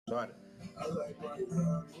Started.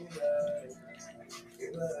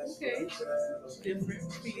 Okay.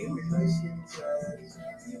 Different for you.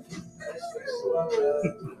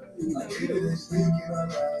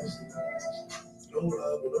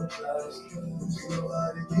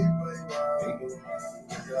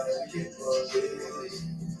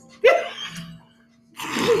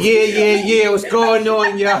 Yeah. What's going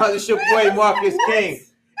on, y'all? It's your boy Marcus King.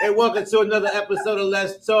 And welcome to another episode of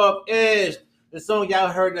Let's Talk Ish. The song y'all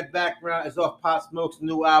heard in the background is off Pop Smoke's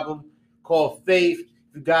new album called Faith.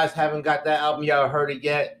 If you guys haven't got that album, y'all heard it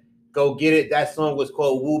yet, go get it. That song was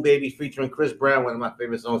called Woo Baby featuring Chris Brown, one of my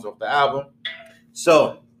favorite songs off the album.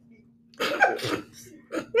 So, anyway.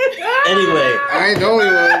 I ain't the only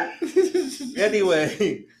one.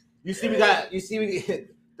 Anyway, you see, we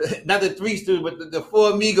not the three students, but the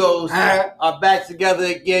four amigos are back together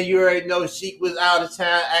again. You already know Sheik was out of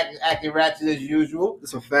town acting ratchet as usual.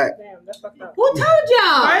 That's a fact. Damn, that's fucked up. Who told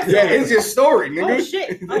y'all? Yeah, it's your story, nigga. Oh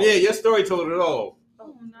shit. Oh. Yeah, your story told it all.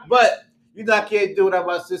 Oh, no. But you not can't do it about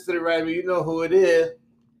my sister to right me. You know who it is.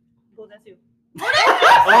 Oh, that's you.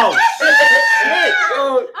 Oh shit!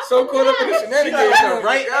 Yo, so caught up in the shenanigans, You know,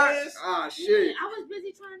 right? Ah, shit. I was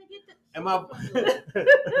busy trying to get the.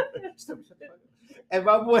 And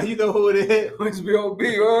my boy, you know who it is. It's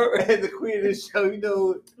B.O.B., huh? And the queen of the show, you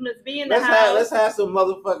know. Miss B in the house. Let's have some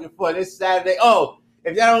motherfucking fun. It's Saturday. Oh,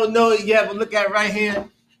 if y'all don't know it yet, but look at it right here.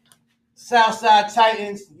 Southside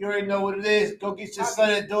Titans. You already know what it is. Go get your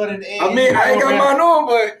son and daughter in the I mean, I ain't got mine on,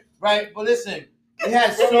 but... Right, but listen, we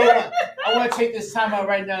had so much. I want to take this time out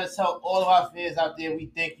right now to tell all of our fans out there, we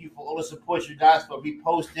thank you for all the support you guys for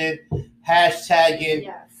reposting, hashtagging,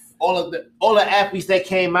 Yes. all the athletes that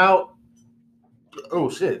came out. Oh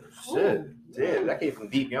shit. Damn, that came from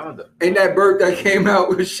deep yonder. And that bird that came out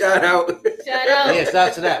with shout out. Shut up. Yeah, shout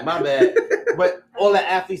out to that. My bad. But all the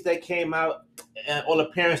athletes that came out and all the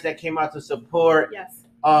parents that came out to support. Yes.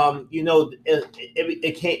 You know,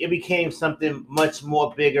 it became something much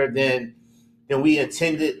more bigger than we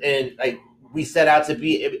intended, and like we set out to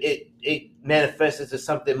be. It manifested to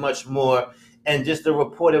something much more, and just the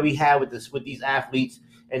rapport that we had with these athletes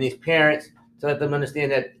and these parents to let them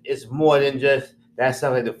understand that it's more than just that.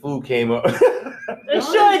 Sounds like the food came up. It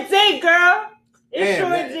sure did, girl. It sure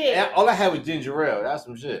did. And all I had was ginger ale. That's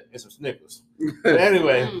some shit and some Snickers. But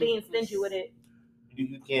anyway, Being stingy with it.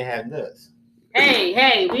 you can't have nuts.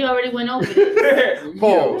 Hey, we already went over this.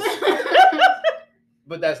 Pause.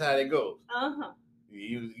 But that's how it goes. Uh-huh.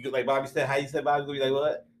 You like Bobby said. How you said Bobby? You like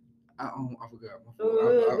what? I forgot.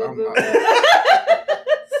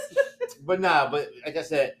 But like I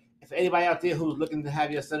said, if anybody out there who's looking to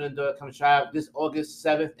have your son and daughter come try out this August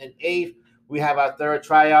 7th and 8th, we have our third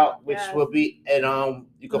tryout, which will be at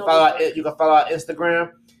you can follow our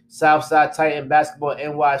Instagram, Southside Titan Basketball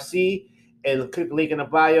NYC, and click the link in the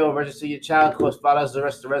bio. Register your child. Of course, follow us the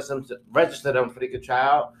rest of them to register them for they can try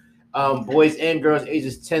out. Boys and girls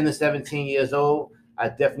ages 10 to 17 years old. I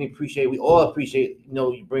definitely we all appreciate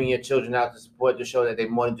you bringing your children out to support the show, that they're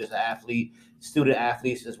more than just an athlete. Student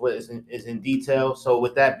athletes is what is in detail. So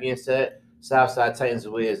with that being said, Southside Titans is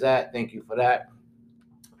where it's at. Thank you for that.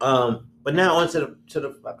 But now on to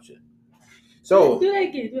the fuck shit. So Do that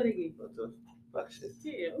again. Fuck shit.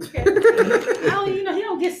 Yeah, okay. He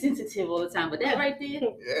don't get sensitive all the time, but that right there,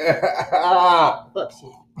 Yeah. fuck shit.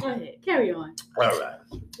 Go ahead, carry on. All right.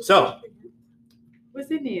 So What's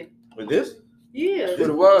in there? with this, Yeah. What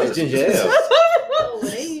it was. it's ginger ale. Oh,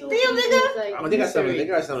 they Oh, they got something. They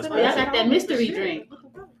got something Oh, y'all special. got that mystery drink.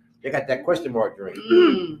 They got that question mark drink.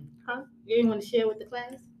 Huh? You didn't want to share with the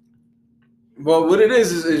class? Well, what it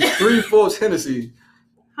is 3/4 Hennessy,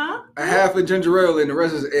 Huh? a half of ginger ale, and the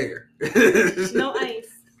rest is air. No ice.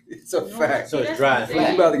 It's a fact. So it's dry and You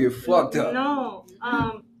flat. about to get fucked up. No.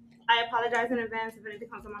 I apologize in advance if anything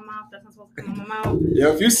comes in my mouth that's not supposed to come in my mouth.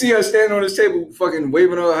 Yeah, if you see her standing on this table, fucking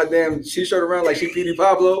waving her damn t-shirt around like she P.D.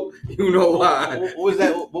 Pablo, you know why. What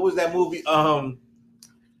was that movie?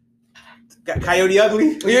 Coyote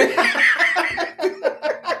Ugly. Yeah.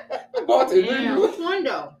 Damn, which one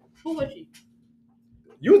though? Who was she?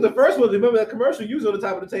 You was the first one to remember that commercial. You was on the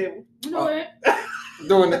top of the table. You know what?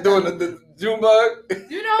 doing the June bug.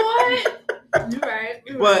 You know what? You're right.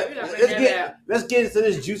 But let's get into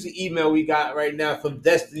this juicy email we got right now from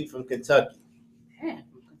Destiny from Kentucky. Damn,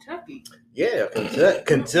 from Kentucky. Yeah,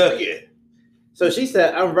 Kentucky. So she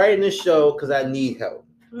said, "I'm writing this show because I need help.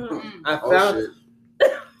 I found."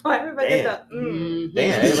 Shit. Oh, everybody Damn. does that.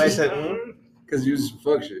 Damn, everybody said, Because you some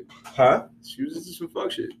fuck shit. huh? She was just some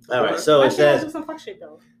fuck shit. All right, so I it can't says, do some fuck shit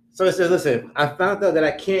though. listen, I found out that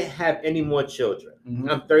I can't have any more children. Mhm.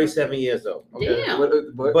 I'm 37 years old. Okay.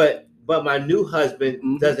 Damn. But But my new husband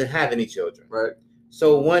Mhm. doesn't have any children. right.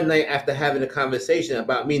 So one night after having a conversation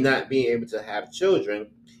about me not being able to have children,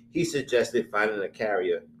 he suggested finding a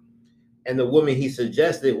carrier. And the woman he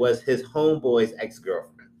suggested was his homeboy's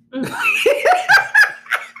ex-girlfriend.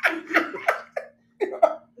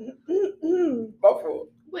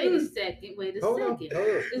 Wait a second. Hold on.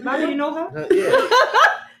 Is Bobby, you know her? Yeah.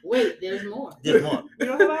 Wait, there's more. There's more. You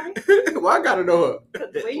know her, Bobby? Well, I gotta know her.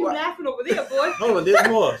 The way you laughing over there, boy. Hold on, there's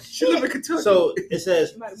more. She live in Kentucky. So it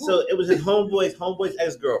says, so it was his homeboy's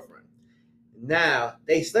ex-girlfriend. Now,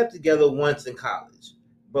 they slept together once in college.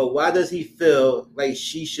 But why does he feel like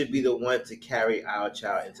she should be the one to carry our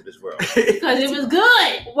child into this world? Because it was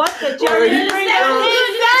good. What the journey brings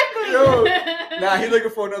exactly. Yo, nah, he looking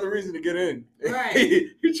for another reason to get in. Right.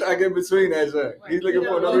 he trying to get in between that shit. Right. He's looking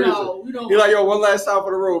for another reason. We don't. He's like, yo, one last time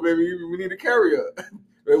for the road, baby. We need a carrier.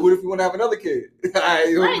 What if we want to have another kid? All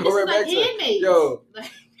right, Right, go this right is like back to it. Handmaids. Yo,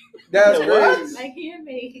 Like- that's Yeah, what? crazy. Like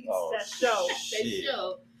Handmaids. Oh, That show. They shit.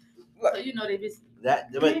 show. So you know they just. That,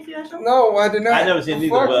 You but didn't see that show? No, I did not. I never seen The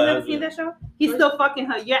neither, fuck? You but- never seen that show? He's still fucking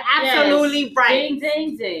her. You're absolutely right. Ding,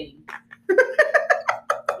 ding, ding.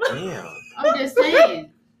 damn. I'm just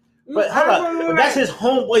saying. But hold on, but that's his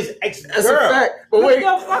homeboy's ex-girl. That's a fact. But wait,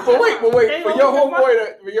 Still fucking but wait, but wait. They For know your what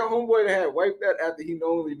the homeboy to have wiped that after he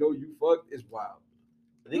only know you fucked is wild.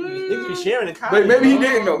 Niggas be sharing in college. But maybe he bro.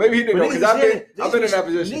 didn't know. Maybe he didn't know But because I've been niggas in be- that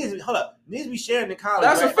position. Niggas, hold up, niggas be sharing in college.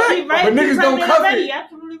 That's a right? fact. He's right. But niggas He's don't right. cuff You're it.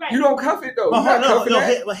 absolutely right. You don't cuff it though. But You not hold on, cuffing no,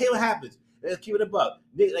 that. here what happens. Let's keep it a buck.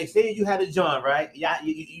 Like, say you had a John, right? Yeah,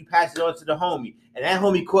 you pass it on to the homie, and that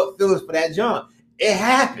homie caught feelings for that John. It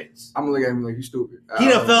happens. I'm gonna look at him like you stupid. He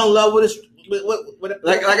done fell in love with us. With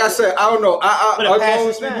Like I said, I don't know. But I a pass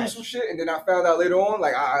is knowingly do smash. some shit, and then I found out later on.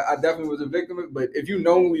 Like I definitely was a victim of it. But if you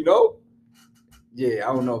knowingly know, yeah,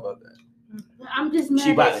 I don't know about that. I'm just She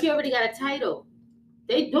mad bought that it. she already got a title.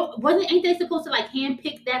 They don't. Ain't they supposed to like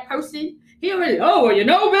handpick that person? He already. Oh, well, you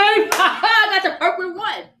know, babe, I got the perfect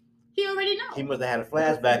one. He already know. He must have had a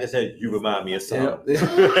flashback and said, "You remind me of something." You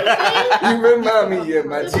remind me of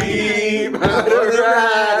my Jeep, how to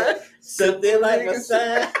ride. Something like a sign.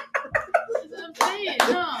 That's what I'm saying.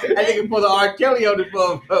 No. I think pull the R. Kelly on the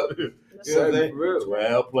phone. You know what I'm saying? For real.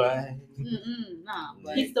 12 play. Nah,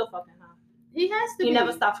 but He's still fucking her. he has to. He be.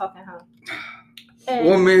 never stopped fucking her. And-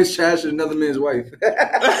 One man's trash is another man's wife.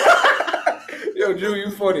 Yo, Drew,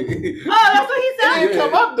 you funny. Oh, that's what he That said. didn't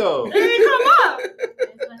come up though. It didn't come up.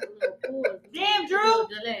 It's like a little pause. Damn, Drew. Little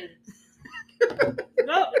delay.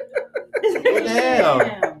 No. What the hell?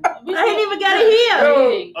 I ain't even got it here.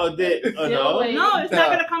 Yo. Oh, did? Oh, no? No, it's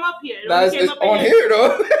not gonna come up here. It Nah, only it's came up on in here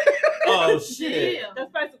though. Oh, shit. Yeah.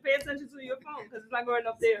 That's why to pay attention to your phone because it's not going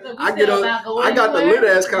up there. So we I said get a- about going I got the anywhere, lit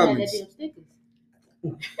ass we had that comments. damn stickers.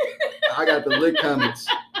 I got the lit comments.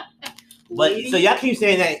 But so y'all keep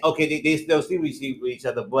saying that, okay, they still see with each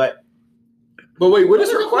other, but But wait, what is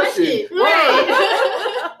What her was the question? question?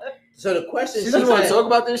 Right. so the question She just want to talk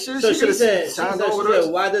about this shit. So she could've said, signed on with us.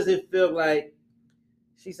 why does it feel like?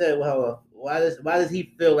 She said, well, why does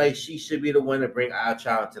he feel like she should be the one to bring our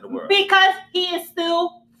child into the world? Because he is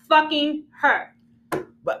still fucking her.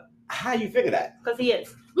 How you figure that? Because he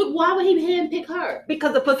is. But why would he handpick her?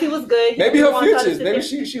 Because the pussy was good. He Maybe didn't her want futures. to Maybe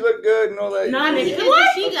sit she looked good and all that. Nah, you know? nigga. What?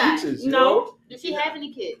 What? She Her got? futures, you No. know? Did she have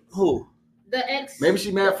any kids? Who? The ex. Maybe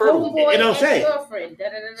she mad fertile. Homeboy, It don't say. ex-girlfriend. Da,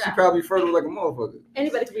 da, da, da. She probably fertile like a motherfucker. there.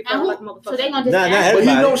 Anybody can be And fucked who- like a motherfucker. So they gonna just Nah, ask nah, But he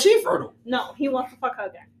Everybody. knows she fertile. No, he wants to fuck her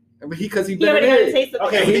again. I mean, because he He been already in got a it. taste of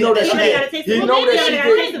Okay, it. he know that she already did. got a taste He of it. know that He she already got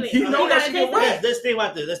a did. taste of it. He know got that a she taste did. of it. Let's think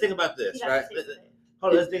about this. Let's think about He this, got a right? taste of it.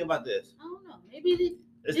 Hold on, let's think about this. I don't know. Maybe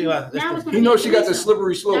Let's think about now this. it's gonna He be knows she got the threesome.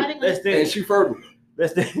 slippery Now slope. they gonna- Let's And think. she fertile.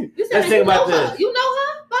 Let's think. You said Let's that think you about know her. this. You know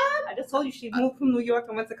her, Bob? I just told you she moved from New York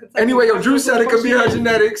and went to Kentucky. Anyway, yo, Drew said it could be her She-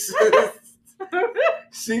 genetics.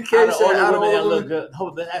 CK Out of said all the out of women that all look women. good. Hold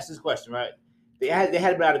on, let's ask this question, right? They had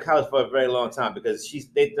been out of college for a very long time because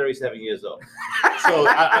they 37 years old. So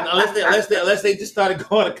unless they just started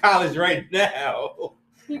going to college right now.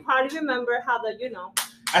 He probably remember how the, That's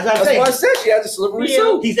what I'm That's saying. why I said she had the slippery Yeah.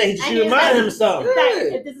 slope. He said I she mean, reminded him of something. that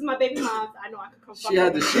if this is my baby mom, I know I could come fuck She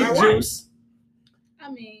had her the if sheep I want. juice.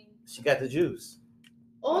 I mean, She got the juice.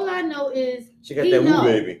 all I know is She got He that woo know.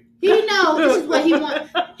 baby. he knows this is what he wants.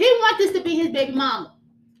 He wants this to be his baby mama.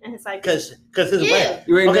 And it's like, Cause his Yeah. way.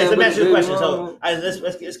 You ain't Okay, so never let me ask you a been question. wrong. So all right,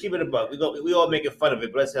 let's keep it a buck. We all making fun of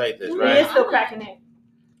it, but let's say it like this, he right? is still cracking it.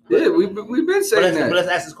 Yeah, we've been But saying that. let's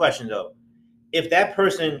ask this question though. If that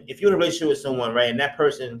person, if you're in a relationship with someone, right, and that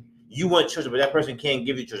person, you want children, but that person can't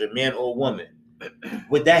give you children, man or woman,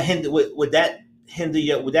 would that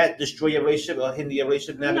destroy your relationship or hinder your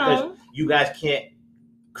relationship now because No. you guys can't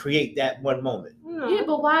create that one moment? No. Yeah,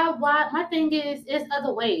 but why? My thing is, there's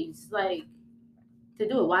other ways. Like, to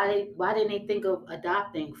do it? Why didn't they think of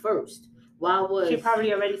adopting first? Why was She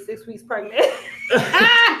probably already 6 weeks pregnant.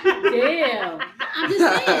 damn? I'm just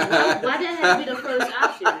saying. Why did that have to be the first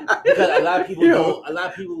option? Because a lot of people don't. A lot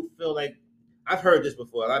of people feel like I've heard this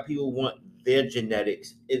before. A lot of people want their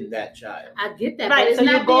genetics in that child. I get that, Right, but it's so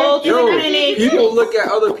you not go their- to Yo, the clinic. people look at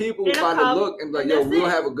other people It'll by the come, look and be like, and yo, that's we'll it.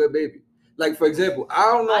 have a good baby. Like, for example, I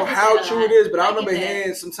don't know I get how that a true lot. it is, but I I remember get that.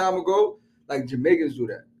 hearing some time ago, like Jamaicans do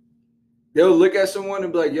that. They'll look at someone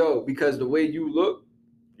and be like, yo, because the way you look,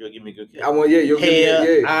 You'll give me a good kid. I want, you'll Hair,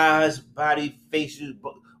 give me, eyes, body, faces,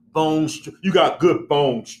 bones. You got good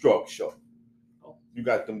bone structure. You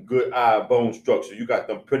got them good bone structure. You got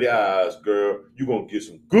them pretty eyes, girl. You gonna get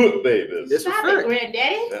some good babies. It's a Stop fact. it,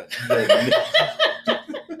 Granddaddy.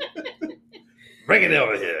 Bring it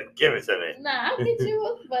over here. Give it to me. Nah, I get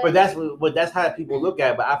you, But that's how people look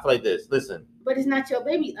at it. But I feel like this. Listen, but it's not your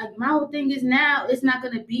baby. Like my whole thing is now, it's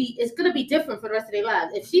gonna be different for the rest of their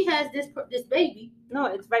lives. If she has this baby, No,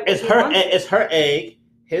 it's right. it's her egg,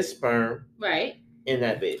 his sperm right? in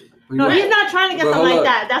that baby. No, he's not trying to get But something hold like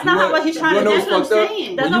up. that. That's You not know- what he's trying to you know do. That's what I'm what's fucked up?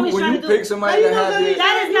 saying. That's not what he's when trying you to do. pick somebody to have your,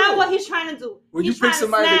 That is not what he's trying to do. when you He's pick trying to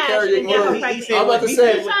somebody to smash carry and your get her kid, pregnant. I'm about to He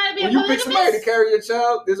say, said- Trying to be when a you pick somebody to carry your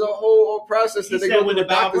child, there's a whole process He that they said go when through the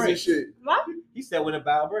bowel doctors and breaks. shit. What? He said when the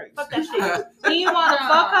bowel breaks. Fuck that shit. He want to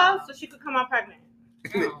fuck her so she could come out pregnant.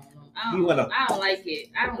 I You wanna- don't like it.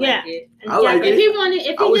 I don't Yeah. like it. And I like If it. he wanted,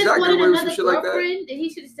 if I he wish just I could wanted wear some another shit like that. girlfriend, then he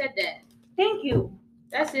should have said that. Thank you.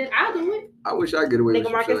 That's it. I'll do it. I wish I could get away with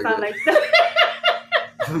Nigga some shit Marcus like sound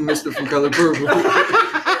that. like Mr. from Color Purple.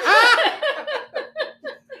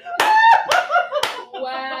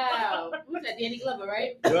 Wow. Who's that? Danny Glover,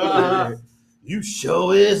 right? You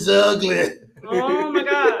sure is ugly. Oh my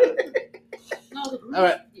god. No, the All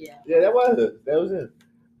right. Yeah. Yeah, that was it.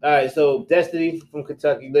 All right, so Destiny from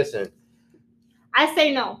Kentucky. Listen, I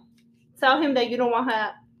say no. Tell him that you don't want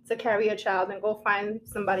her to carry a child and go find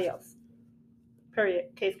somebody else. Period.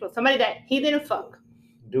 Case closed. Somebody that he didn't fuck.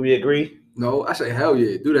 do we agree? No, I say hell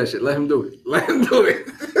yeah, do that shit. Let him do it. Let him do it.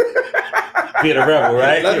 Be the rebel,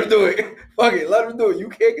 right? Let him do it. Fuck it, let him do it. You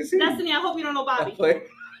can't concede. Destiny, I hope you don't know Bobby. Play.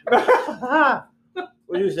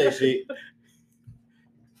 What do you say, she?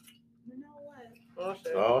 You know what?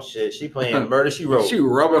 Oh shit, she playing Murder She Wrote. She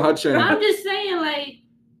rubbing her chin. I'm just saying, like,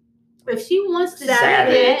 if she wants to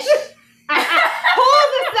Savage. do Who's a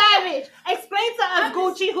savage? Explain to us,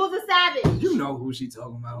 Gucci, who's a savage? You know who she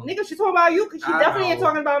talking about. Nigga, she talking about you because she I definitely ain't know.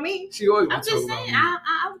 talking about me. She always I'm want to just talk saying, about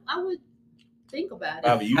I would think about it.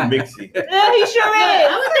 Bobby, you mixy. Yeah, he sure I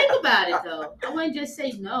is. would think about it though. I wouldn't just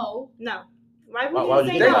say no. No. Why Why would would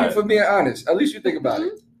you you say me. think no? Thank you for being honest. At least you think about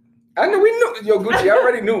it. I know we knew. Yo, Gucci, I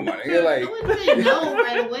already knew, man. You're I like, wouldn't say no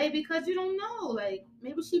right away because you don't know. Like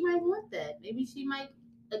maybe she might want that. Maybe she might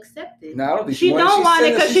accept it. nah, I don't think She don't want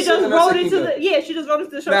it because she she's just sending us wrote an into email. the she just wrote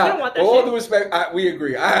into the show. Nah, She don't want that with all shit. due respect, we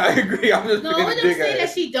agree. I agree. I'm just No, being I a didn't big say that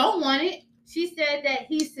ass. she don't want it. She said that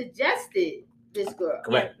he suggested this girl.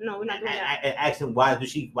 Correct. Yeah, no, we're not doing that. And ask him why he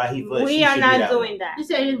feels like she We are should not be that doing that. He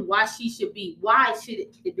said why she should be. Why should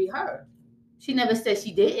it be her? She never said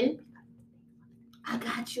she didn't. I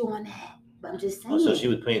got you on that. But I'm just saying. Oh, so she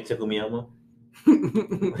was playing Tickle Me Elmo? She was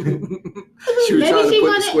Maybe trying to she put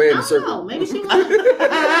wanted, the square in I the don't know. circle. Maybe she wanted.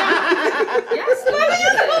 Yes,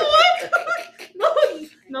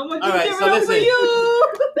 No more All right, ginger so ale for listen. you.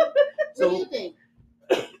 what do you So think?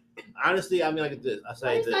 honestly, I mean like this. I Why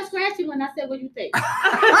say you start this. scratching when I said what you think?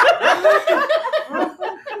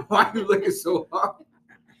 Why you looking so hard?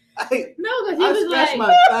 No, because he I was scratched like,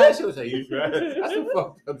 my thigh. She was like, "You right?" That's some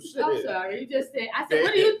fucked up shit. I'm sorry. You just said, I said,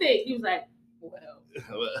 what do you think? He was like,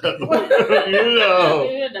 well, You know.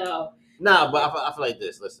 you know. Nah, but I feel like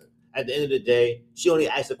this. Listen, at the end of the day, she only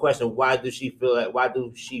asked the question: Why do he feel like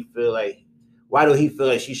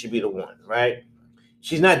she should be the one? Right?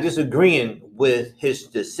 She's not disagreeing with his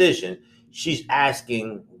decision. She's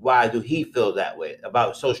asking why do he feel that way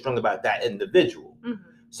so strong about that individual. Mhm.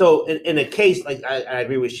 So in a case like I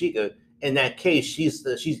agree with Sheikah. In that case, she's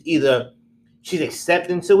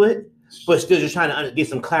accepting to it, but still just trying to get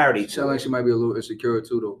some clarity. She sound like she might be a little insecure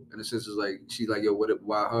too, though. In a sense, it's like she's like, yo,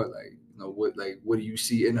 why her? Like, you know, what do you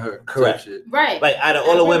see in her? type Correct. Shit. Right. Like out of I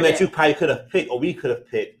all the agree women with that you probably could have picked or we could have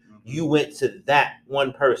picked, you went to that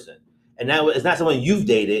one person. And now it's not someone you've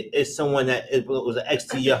dated, it's someone that was an ex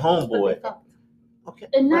to your homeboy. Okay.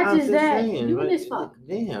 And not Well, I'm just that, saying, you right? as fuck.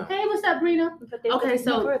 Damn. Hey, what's up, Brina? But they Okay, just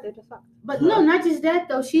so- prefer it, they just fuck. But no, not just that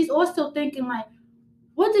though. She's also thinking like,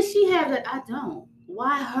 what does she have that I don't?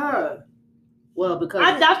 Why her? Well, because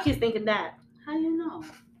I doubt she's thinking that. how you know?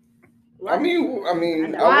 I mean, Why I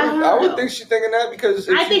her, would though? think she's thinking that because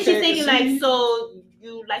if I think she's can't thinking conceive- like, so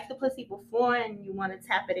you like the pussy before and you want to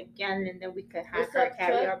tap it again, and then we could have What's her up,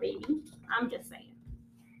 carry Chuck? our baby. I'm just saying.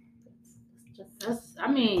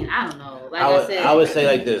 I mean, I don't know. Like I said, I would say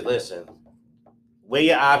like this. Listen, weigh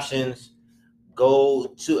your options.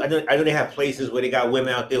 Go to. I know they have places where they got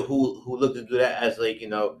women out there who look to do that as like, you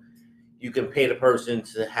know, you can pay the person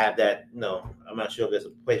to have that. No, I'm not sure if there's a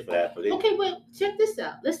place for that. But okay, well, check this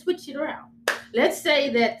out. Let's switch it around. Let's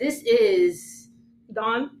say that this is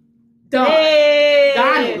Dawn. Hey.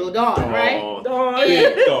 Donald, right? Dawn.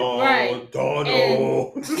 Right.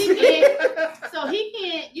 Donald. So he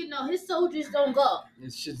can't, you know, his soldiers don't go.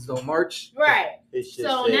 His shits don't march. Right. It's just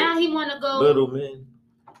So now he want to go little men.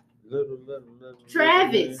 Little.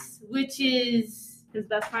 Travis, which is, His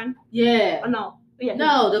best friend. yeah. Oh no. Yeah.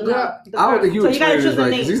 No, the girl. The I don't girl. think you So would you gotta explain choose this a right,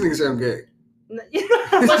 because name. these niggas say I'm gay.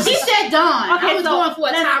 But she said Dawn. Okay, I was so going for a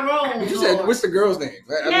let's- Tyrone. You said, what's the girl's name?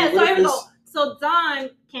 Yeah, so what here if we it's- go. So Dawn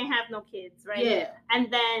can't have no kids, right? Yeah.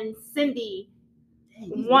 And then Cindy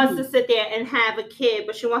wants to sit there and have a kid,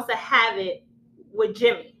 but she wants to have it with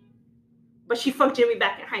Jimmy. But she fucked Jimmy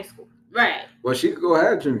back in high school. Right. Well, she could go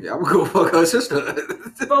have Jimmy. I'm gonna go fuck her sister.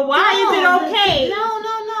 But why is it okay? No.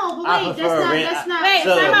 But I wait, prefer that's not. Wait,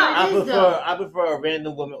 So time out. I prefer a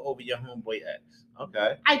random woman over your homeboy ex.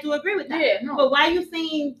 Okay. I do agree with that. Yeah, no. But why are you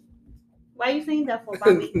saying that for,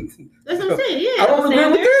 Bobby? That's what I'm saying. Yeah. I don't agree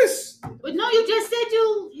with this. But no, you just said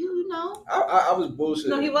you know. I was bullshit.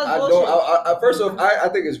 No, he was I bullshit. Don't, first off, I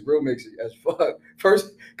think it's real mixy as fuck.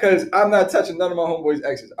 First, because I'm not touching none of my homeboys'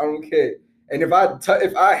 exes. I don't care. And if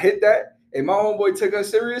I hit that and my homeboy took us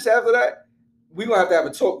serious after that, we gonna have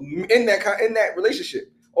a talk in that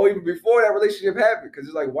relationship, or even before that relationship happened. Because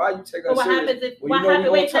it's like, why you take But us what serious? happens if Well, what you know happens? we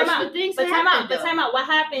Wait, don't time touch out. the things But that time out. happen, But though. time out. What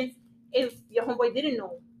happens if your homeboy didn't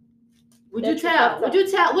know? Would That you you tell? fucked Would up.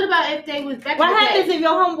 you tell? What about if they was back What in the happens day? if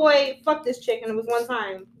your homeboy fucked this chick and it was one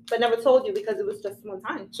time, but never told you because it was just one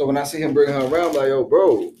time? So when I see him bringing her around, like, yo,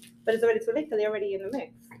 bro, But it's already too late because they're already in the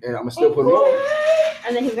mix. and I'm gonna still put him on.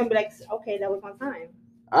 And then he's gonna be like, okay, that was one time.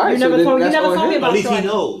 All right, You so never then told- you that's never on told me him. about At least he Shorty.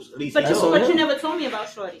 knows. At least But he you, That's knows. on but you him. never told me about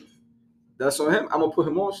Shorty. That's on him. I'm gonna put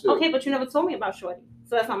him on still. Okay, but you never told me about Shorty.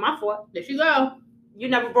 So that's not my fault. There you go. You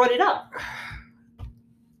never brought it up.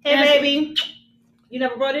 Hey, Yes. baby. You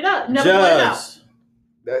never brought it up. Never brought it up. Just.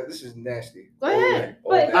 This is nasty. Go ahead.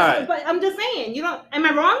 But, All right. but I'm just saying, you don't. Am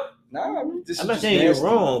I wrong? Nah, this I'm is not just saying nasty. you're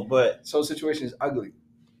wrong, but So situation is ugly.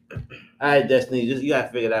 all right, Destiny, you gotta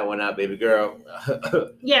figure that one out, baby girl.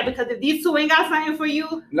 Yeah, because if these two ain't got something for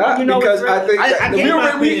you, Not you know because it's real. I think I that, gave we my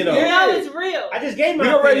already, opinion, though. you know yeah, it's real. I just gave my we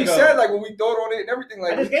already opinion, said though. like when we thought on it and everything.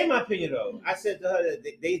 Like I just gave my opinion though. I said to her that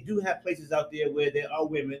they do have places out there where there are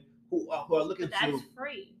women who are looking But that's to.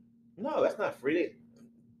 free. No, that's not free.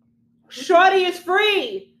 Shorty is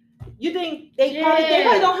free. You think they probably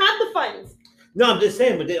don't have the funds, No, I'm just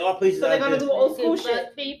saying, but there are places so they're out gonna there. do old school shit.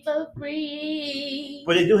 For free.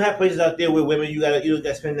 But they do have places out there where women you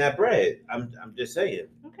gotta spend that bread. I'm just saying.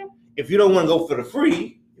 Okay. If you don't want to go for the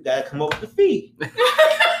free, you gotta come up with the fee. There's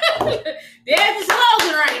the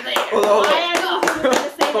slogan right there. Hold on. I knew he was gonna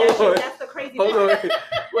say that Hold on. shit. That's the crazy Hold on, part.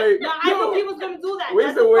 wait. No, I knew he was gonna do that.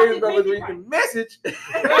 Where's That's the ways fucking brothers crazy read part. the message?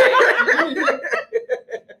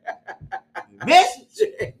 Message.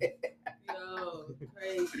 Yo,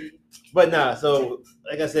 crazy. But nah, so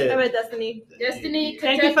like I All said, right, Destiny. Destiny,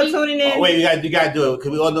 Thank you for Kentucky. tuning in. oh, wait, you gotta do it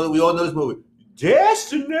because we all know this movie.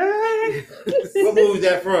 Destiny. What movie is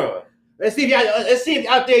that from? Let's see if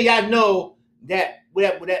out there y'all know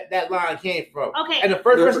where that line came from. Okay. And the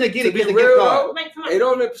first person to get it be gets a real, gift card. though, Wait, come on. it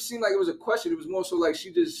don't seem like it was a question. It was more so like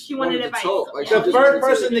she wanted to advice. talk. Like Yeah. The she just first wanted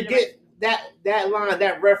person to to get that line,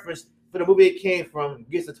 that reference for the movie it came from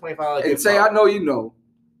gets a $25 and gift say, card. "I know you know."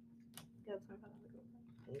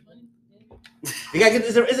 You gotta get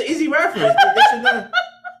this. It's an easy reference. They should know.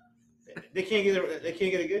 They can't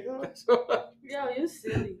get a gift card. Yo, you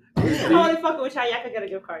silly. I'm only fucking with y'all. Y'all can get a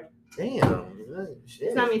gift card. Damn. Shit.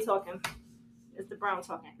 It's not me talking. It's the Brown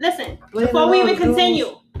talking. Listen, before we even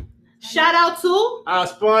continue, shout out to Our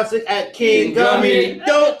sponsor at King King Gummy. Gummy.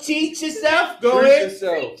 Don't teach yourself. Go Treat in.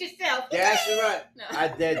 yourself. Treat yourself. That's right. No. I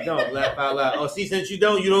dead don't laugh out loud. Oh, see, since you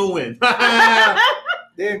don't win.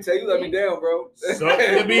 Damn, tell you let me down, bro.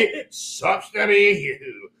 Sucks to be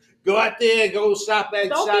you. Go out there, go shop at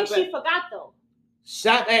Don't think she forgot though.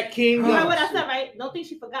 shop at King You heard Gummy. what I said, right? Don't think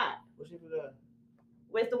she forgot. What's she forgot?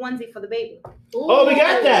 Where's the onesie for the baby? Oh, we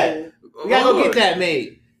got that. We gotta go Hold get on. that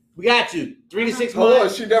made. We got you. 3 to 6 Hold on,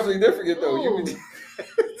 months. she definitely did forget though. You,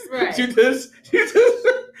 Right. you just.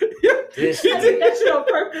 This- I think that's your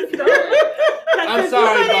purpose though. I'm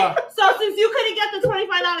sorry, Ma. So since you couldn't get the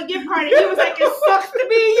 $25 gift card, and he was like, "It sucks to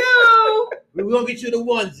be you." We're gonna get you the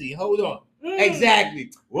onesie. Hold on.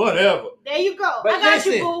 Exactly. Whatever. There you go. But I got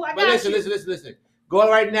listen, you, boo. I but got you. listen. Go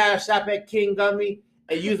right now, shop at King Gummy,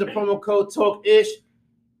 and use the promo code TalkIsh.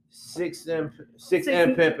 6M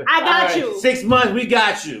Pimpin'. I got you. 6 months, we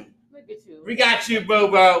got you. Look at you. We got you,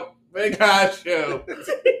 Bobo. We got you.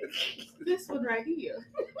 This one right here.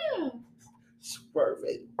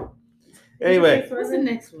 Perfect. Anyway, What's the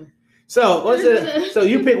next one? so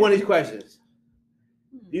you pick one of these questions.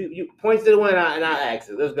 You point to the one and I'll ask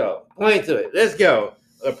it. Let's go. Point to it. Let's go.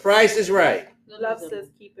 The price is right. Love, sis.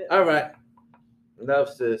 Keep it. All right. Love,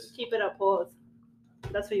 sis. Keep it up. Pause.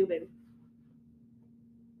 That's for you, baby.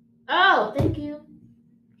 Oh, thank you.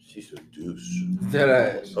 She's a deuce. Dead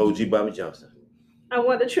ass. OG Bobby Johnson. I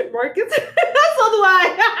want the trip markets. So do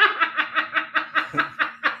I.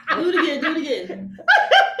 Do it again.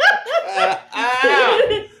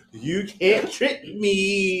 You can't trick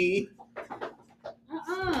me.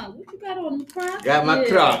 What you got on the Crocs? Got my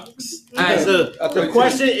Crocs. All right, so I the thought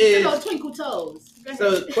question is, Twinkle toes. Go so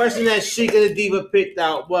ahead. the question that Sheikah the Diva picked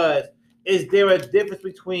out was, is there a difference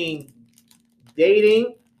between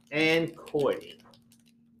dating and courting?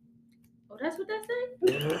 Oh, that's what that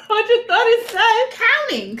said? 137.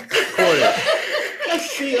 Counting. Courting.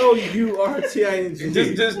 COURTING.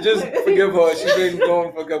 Just forgive her. She's been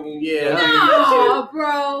going for a couple. Yeah. No,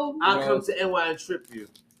 bro. I'll come to NY and trip you.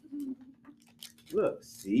 Look,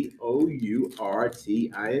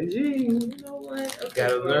 COURTING. You know what? Okay,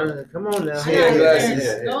 Gotta bro. learn. Come on now. I Yeah, got glasses.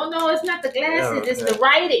 this. No, it's not the glasses. Yeah, It's the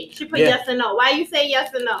writing. She put Yeah. yes and no. Why you say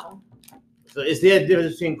yes and no? So is there a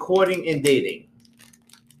difference between courting and dating?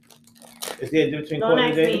 Is there a difference between Don't courting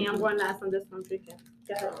ask and dating? me. I'm going to ask on this one. Chicken.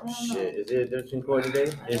 Go ahead. Shit, is there a difference between courting and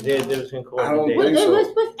dating? Is there a difference between courting I and don't dating? think so.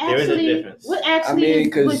 What's There is a actually difference. what actually I mean,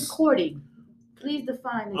 is 'cause- what's courting? Please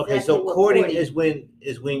define exactly Okay, so what courting is when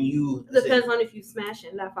you Depends on if you smash it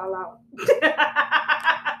and laugh out loud.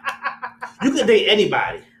 you can date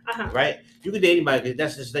anybody, Uh-huh. right? You can date anybody because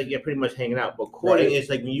that's just like you're pretty much hanging out. But courting Right. is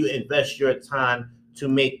like when you invest your time to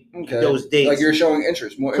make Okay. those dates. Like you're showing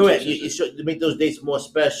interest, more Correct. interest. You should, to make those dates more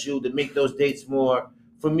special, to make those dates more.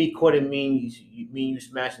 For me, courting means you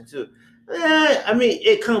smashing too. I mean,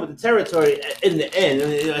 it comes with the territory in the end. I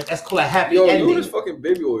mean, that's called a happy Yo, ending. you this fucking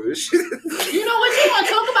baby oil. This shit. You know what? You want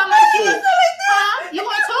to talk about my shit? Huh? You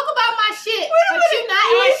want to talk about my shit? But you not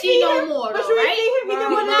ashy no more, But though, you ain't right? see him, he Nah, You're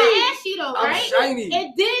didn't not see. ashy though, I'm right? shiny.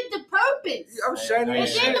 It did the purpose. I'm shiny Yeah. as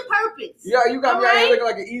It did shit. the purpose. Yeah, you got me out here Alright. looking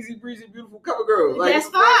like an easy breezy, beautiful cover girl. Like, That's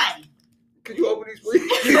fine. Could you open these,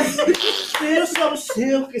 please? Feel so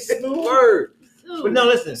silky smooth. Word. Ooh. But no,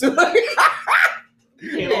 listen. So, like,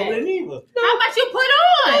 You can't open it either. How about you put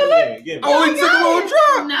on? Give me. oh, it took a little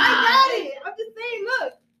drop. Nah. I got it. I'm just saying,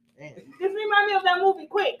 look. Damn. This remind me of that movie,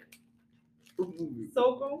 Quick.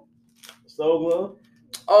 Soko. So good.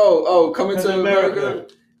 Oh, coming to America.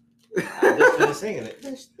 America. I just finished singing it.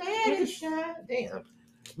 Damn.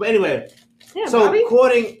 But anyway, Yeah, so Bobby.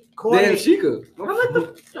 courting. Damn, Sheikah. How about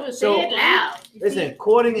the So, Say it loud. Listen,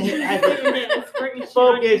 courting has focus,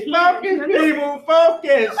 focus, people,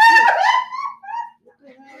 focus.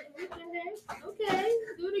 Okay,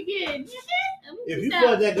 do it again. If you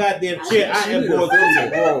put that goddamn chair, I am going through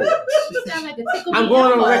the wall. You sound like a tickle I'm me going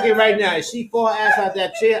on elmo. record right now. If she fall ass out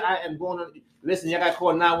that chair, I am going on. Listen, y'all got to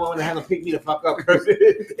call 911 and have them pick me the fuck up.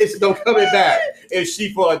 It's no coming back if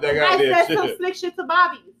she fall out that I goddamn said some chair. slick shit to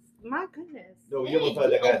Bobby. My goodness. No, you ever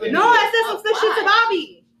felt that goddamn No, chair. I said some slick shit to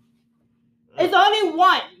Bobby. It's only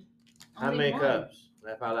one. How Only many one. cups?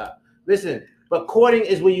 Laugh out loud. Listen, but courting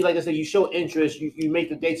is when you, like I said, you show interest. You make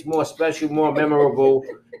the dates more special, more memorable,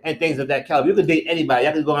 and things of that caliber. You could date anybody.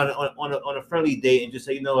 I could go on a friendly date and just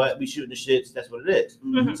say, you know what, we shooting the shits. That's what it is.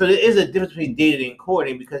 Mhm. So there is a difference between dating and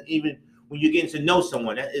courting because even when you're getting to know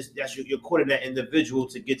someone, you're courting that individual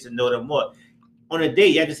to get to know them more. On a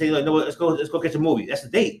date, you have to say, like, no, let's go catch a movie. That's a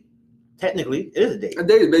date. Technically, it is a date. A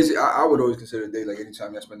date is basically, I would always consider a date like any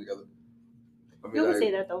time y'all spend together. I mean, You always like,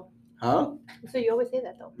 say that though. huh? So you always say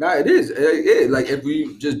that though. Nah, it is. Yeah, like if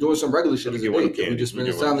we just doing some regular shit as a You get one date, if we candy. just You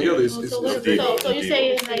spending get one time together, candy. it's So, a what- date. so you're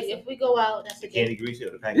saying like if we go out, that's a The candy date. grease or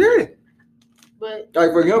the candy Yeah. grease? But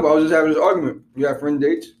Like for example, I was just having this argument. You have friend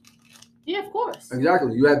dates. yeah, of course.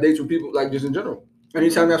 Exactly. You have dates with people like just in general.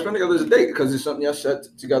 Anytime y'all spend together is a date because it's something y'all set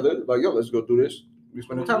together. Like, yo, let's go do this. We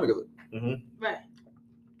spending time together. Right.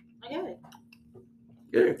 I get it.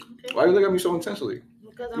 Yeah. Okay. Why you look at me so intensely?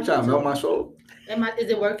 Because You trying to melt my soul? Is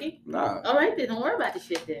it working? Nah. All right, then don't worry about the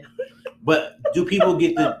shit then. But do people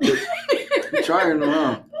get the You trying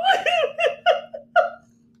around.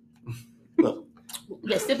 look?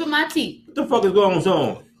 Yeah, sipping my tea. What the fuck is going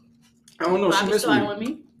on? I don't know. She Bobby missed starting me. with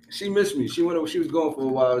me. She missed me. She went. She was gone for a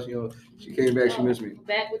while. You know. She came back. She missed me.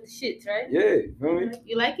 Back with the shits, right? Yeah. You know what I mean?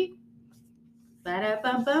 You like it?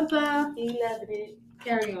 Ba-da-bum-bum-bum. He loved it.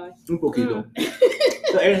 Carry on. Un poquito.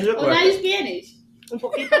 So answer your Oh, now you question. Spanish. Un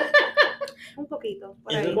poquito. Un poquito.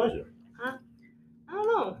 Por Answer the ahí. question. I don't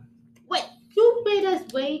know. Wait, you made us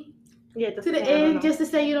wait Yeah, to the end just to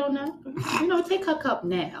say you don't know? You know, take her cup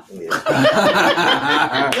now.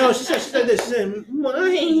 No, she said this. She said,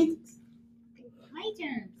 mine. My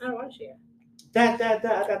turn. I don't want to share. That.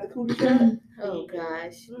 I got the cootie shot. Oh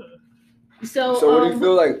gosh. Mm. So, So what do you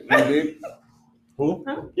feel like, Nadine? Who?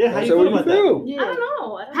 Huh? Yeah, how I you said, feel what do you about that? feel? Yeah. I don't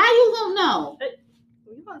know. How you gonna know?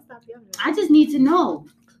 You gonna stop yelling? I just need to know.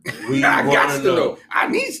 We I wanna got to know. I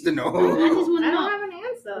needs to I know. just want I to don't know. have an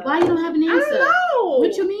answer. Why you don't have an I answer? don't know.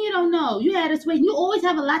 What you mean you don't know? You had us wait. You always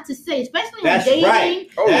have a lot to say, especially That's on dating right.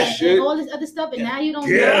 Oh, and, shit. and all this other stuff. And Yeah. now you don't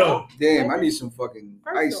Get know. him. Damn, I need some fucking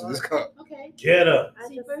First ice off. in this cup. Okay. Get up. I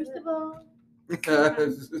See, just first said- of all,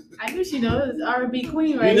 That's I knew she knows R&B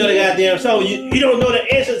queen, You right? know the goddamn song. You don't know the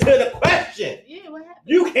answer to the question. Yeah. What happened?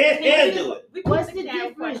 You can't handle it. We What's keep the the damn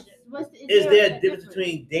difference? question. Is there a difference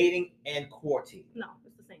between dating and courting? No,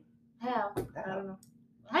 it's the same. How? I don't know.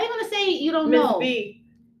 How you gonna say you don't Miss know? B.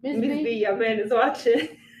 Miss Miss B, your man is watching.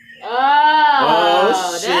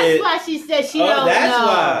 Oh, shit. that's why she said she don't that's know.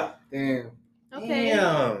 why. damn. Okay.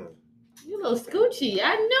 Damn. You little scoochie.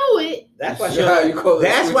 I knew it. That's why Yeah, you call it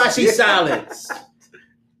That's why switch. she's silent.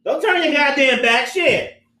 Don't turn your goddamn back.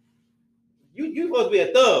 Shit. You supposed to be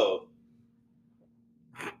a thug.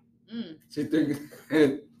 Mm. She thinking.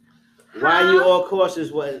 Why you all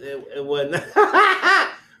cautious? What?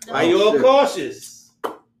 Why you all shit. cautious?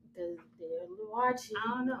 Cause they're watching.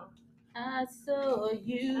 I don't know. I saw I don't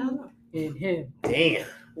you know. and him Damn.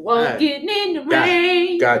 walking in the Got-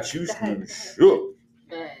 rain. Got you shook.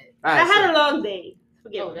 But- All I right, had so, a long day.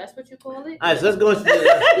 Forget Oh, me. that's what you call it? all right, so let's go into the,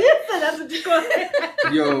 Yes, that's what you call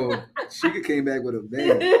it. Yo, Sheikah came back with a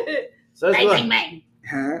bang. so let's Bang, go. bang, bang.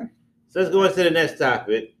 Huh? So let's go into the next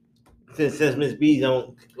topic. Since Miss B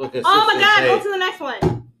don't look at Oh my God, go to the next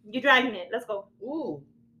one. You're dragging it. Let's go. Ooh.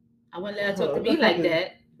 I wouldn't let her talk to me like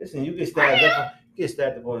that. Listen, you get stabbed up. You get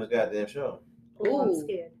stabbed up on this goddamn show. Oh, I'm Ooh.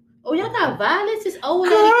 scared. Oh, y'all got violence? It's old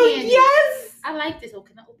lady Girl, candy. yes. I like this. Oh,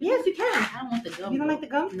 can I open Yes, it? you can. I don't want the gum. You don't though. like the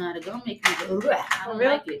gum? No, the gum makes me go. I don't real?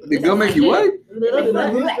 like it. The gum make you what?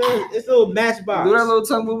 It's a little matchbox. Do that little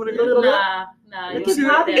tongue movement again? Nah. You You see don't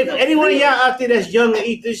that? want If that. any one of y'all out there that's young and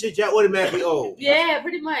eat this shit, y'all automatically old. Yeah,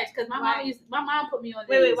 pretty much. Because my Why? mom put me on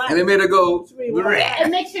Wait, this. why? And it made her go. It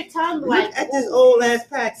makes your tongue Look like at this old ass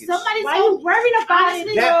package. somebody's Why are you old. worried about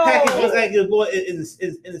it? That package looks like it was born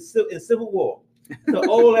in Civil War. The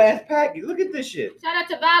old ass package. Look at this shit. Shout out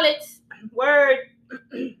to Violets. Word.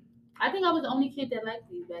 I think I was the only kid that liked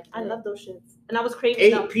these back then. I love those shits. And I was craving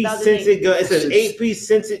them. 8-piece the other day. scented gum. It's an Shit's- 8-piece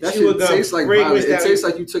scented That chewer shit gum. tastes like fragrance violet. It that tastes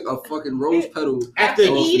like you took a fucking rose petal. after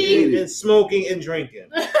Oh, eating shit. and smoking and drinking.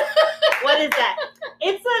 What is that?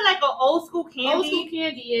 It's like an old school candy. Old school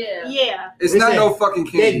candy, yeah. Yeah. It's Listen, not no fucking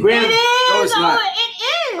That candy. It grand. is. No, it's not.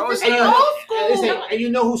 It is. No, it's it's not. old school. Listen, and you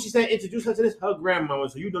know who she said introduced her to this? Her grandmama.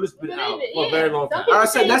 So you know this has been Believe out it, for a yeah. very long time. Some I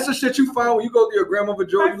said that's the shit you find when you go to your grandmother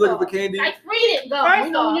drawer. You First looking for off, candy. Like freedom gum. First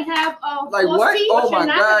You know when off, you have Like false what? teeth, Oh what my you're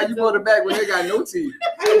not god! gonna You do. brought it back when they got no teeth.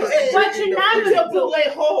 What you're not Look gonna at do. bootleg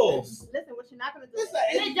holes. Listen, what you're not gonna do. It's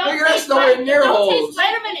And like, it don't Nigga, that's taste nowhere right. It near don't holes. taste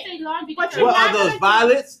right. Wait a minute. It say laundry What detergent. what are those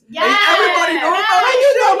violets? Yeah. Everybody know about How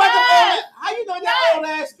you know about the Yes. How you know that old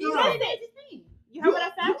ass You stuff? heard it. You heard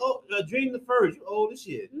what I said? Dream the Furs. You old as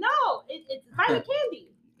shit. No, it's violet candy.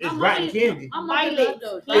 It's I'm rotten looking- candy. I'm Violet. looking up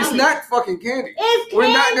those. It's Violet. not fucking candy. It's candy. We're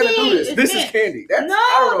not gonna do this. It's This is mint. candy. That's No,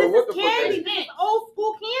 I don't know this what the is fuck that candy. is. This is old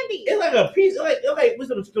school candy. It's like a piece. Like what's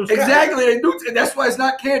them scraps? Exactly, they do. That's why it's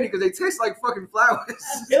not candy because they taste like fucking flowers.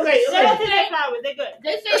 It's They don't like taste like flowers. They're good.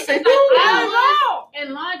 They say Yes, they it's do. like I flowers know. and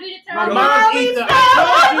laundry my detergent. mom's Molly, eating. stop. I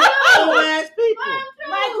told you, old ass people.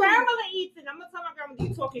 My grandmother eats it. I'm gonna tell my grandmother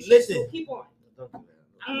you talking shit. Listen. So keep on. Don't do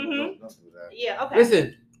that. Mhm. Don't do that. Yeah. Okay.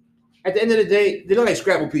 Listen. At the end of the day, they look like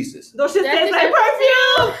Scrabble pieces. Those shit That's taste like because-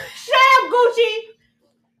 perfume. Shut up, Gucci.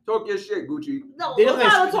 Talk your shit, Gucci. No, They don't don't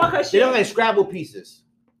like- talk her They shit. look like Scrabble pieces.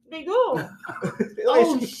 They do. They look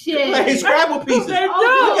Oh like, shit. like Scrabble pieces. They do.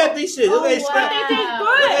 Look at these shit. Look Oh, like wow. Scrabble. They taste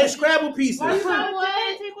Look good. like Scrabble pieces. Why you You know trying to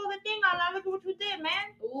what? take all the thing out? Now look at what you did, man.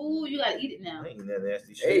 Ooh, you gotta eat it now. I ain't that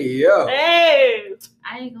nasty shit. Hey yo. Hey.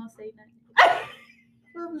 I ain't gonna say nothing.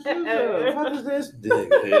 What is this?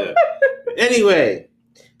 Yeah. Anyway,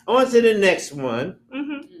 on to the next one.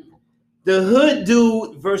 Mm-hmm. The hood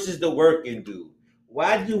dude versus the working dude.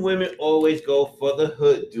 Why do women always go for the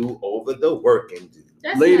hood dude over the working dude?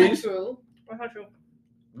 That's Ladies. not true. That's not true.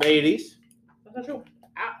 Ladies? That's not true.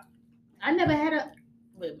 I never had a.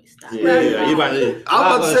 Wait, stop. Yeah, you about to.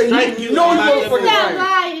 I'm about to say, strike you know I'm you about to- motherfucking Stop lying.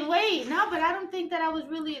 lying. Wait, no, but I don't think that I was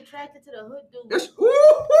really attracted to the hood dude. Yes.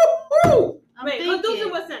 Woo. I'm Wait, hood dudes thinking.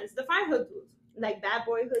 in what sense? Define hood dudes. Like bad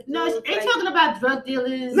boy hood dudes. No, ain't like, talking about drug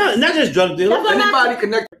dealers. No, not just drug dealers. That's what I'm Anybody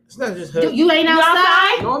connected? It's not just You, her. you ain't You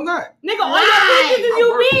outside. No, I'm not. Nigga, all Right. your business is you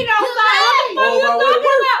I'm being outside. What the fuck On you my way to talking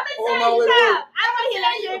work. about? On my way to work. I don't want to hear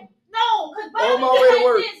that shit. No, because On Bobby my be way to like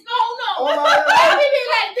work. this. No, no. On my way to work. Bobby be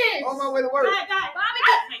like this. On my way to Go work. ahead, go ahead.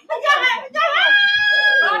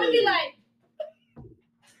 Bobby be like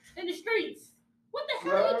in the streets. What the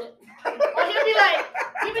hell? Or he'll be like,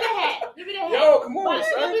 give me the hat. Give me the hat. Yo, come on, But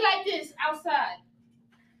he'll son. be like this outside.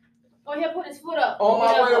 Or he'll put his foot up. On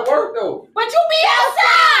my way to work, though. But you be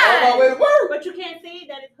outside. On my way to work. But you can't say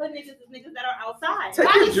that it's hood niggas is niggas that are outside. Take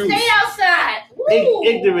Bobby your juice. stay outside. Woo.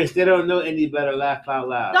 Ignorance. They don't know any better. Laugh out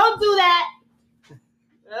loud. Don't do that.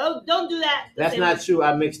 Don't do that. That's not true.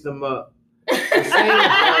 I mixed them up.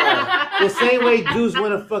 The same way dudes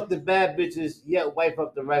want to fuck the bad bitches, yet wipe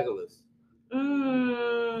up the regulars.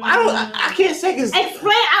 I can't say because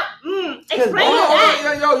Explain. Explain Oh,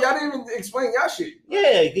 that. yo, y'all didn't even explain y'all shit.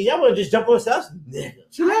 yeah, because y'all want to just jump on us, nigga.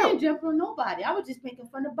 Chill I out. didn't jump on nobody. I was just making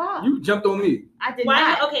fun of Bob. You jumped on me. I did Why?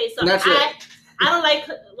 not. Okay, so That's I don't like.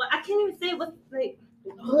 Well, I can't even say what like.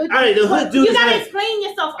 All right, the hood dude You is gotta like, explain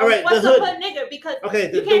yourself. All right, What's the a hood- hood nigga? Because okay,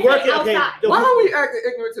 you the can't working, say okay, outside. the Why hood, are we acting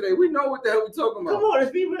ignorant today? We know what the hell we talking come about. on, let's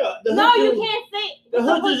be real. The No, hood you dude, can't say. the what's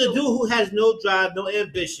a hood dude's a dude? dude who has no drive, no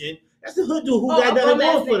ambition. That's the hood dude who Oh, got a nothing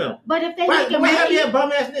bum-ass going for nigga. them. But if they Why make him have you a money,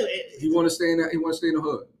 bum ass nigga? He want to stay in that. He want to stay in the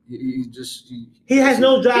hood. He He has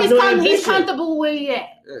no drive, no ambition. he's comfortable where he at,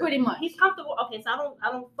 Yeah. pretty much. He's comfortable. Okay, so I don't.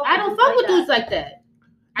 I don't fuck with dudes like that.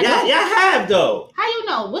 I Yeah, don't. y'all have though. How you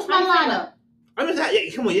know? What's my How you feel? lineup? I'm just not,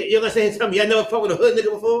 come on, you're gonna say tell me y'all never fucked with a hood nigga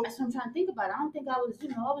before? That's what I'm trying to think about. I don't think I was, I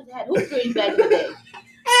was had hoop dreams back in the day.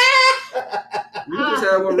 We just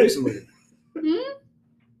had one recently.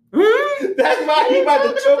 That's why he about to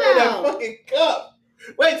What choke on that about? fucking cup.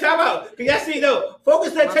 Wait, time out. Can y'all see though?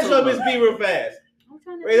 Focus that attention on Miss B real fast. I'm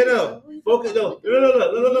trying to Wait, think no. about who you Focus, fucking no.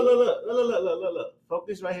 with. Look.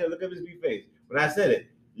 Focus right here. Look at Miss B face. When I said it,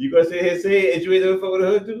 you gonna sit here and say it and you ain't never fuck with a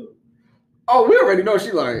hood dude? Oh, we already know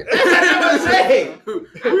she lying. That's what I'm saying. We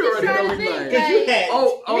already know trying to we think, lying. Cause you had.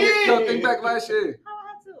 Oh, yeah. No, think back last year. How I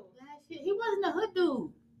have to? Last year, he wasn't a hood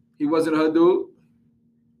dude. He wasn't a hood dude.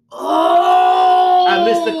 Oh, I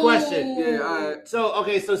missed the question. Yeah, all right. So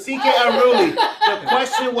okay, so CK Unruly. The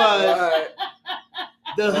question was All right.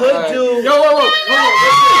 the hood dude. Yo, hold on.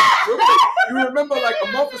 Real quick. You remember like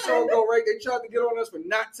a month or so ago, right? They tried to get on us for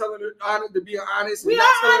not telling her honest to be honest. We and are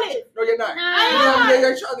not telling- honest. No, you're not. Nah. They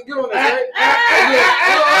tried to get on us, right?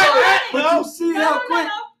 Yeah. But you see how quick.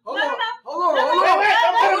 Hold on.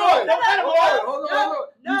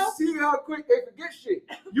 No. You see how quick they forget shit.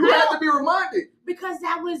 You have to be reminded. because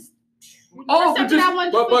that was Oh, something I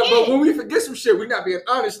wanted to but forget. when we forget some shit, we're not being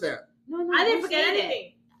honest now. No, I didn't don't forget say that.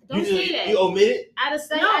 anything. Don't say that. You omitted? Out of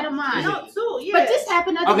sight, No, out of mind. No, too. Yeah. But this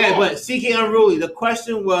happened other Okay, day. but CK Unruly. The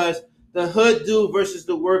question was the hood dude versus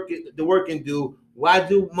the working dude. Why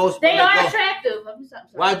do most They women are go, attractive. I'm sorry.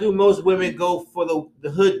 Why do most women go for the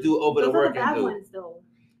hood dude over Those the are the working bad dude? ones, though.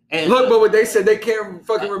 And Look, but what they said, they can't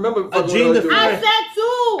fucking remember. fucking Gene what the they do. I said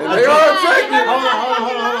too. And they are attractive.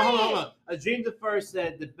 Hold on. A Dream the First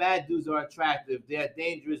said the bad dudes are attractive. They are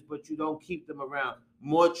dangerous, but you don't keep them around.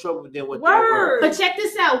 More trouble than what they're Word. worth. But check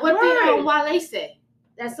this out. What Right. did Wale say?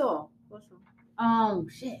 That's all.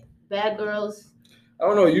 Shit. Bad girls. I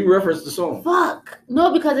don't know. You referenced the song. Fuck.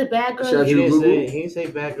 No, because of bad girls. Shut He Drew didn't Google? say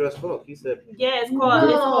bad girls spoke. He said Yeah, it's No,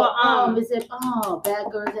 called. is it?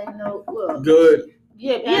 Bad girls ain't no. Well, Good.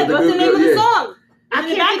 yeah, Yeah, bad the what's good the name of the girl, song? I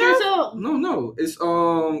Is it can't Bad think of the Girls? song. No. It's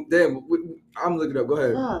damn. I'm looking it up. Go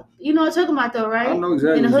ahead. Fuck. You know what I'm talking about though, right? I know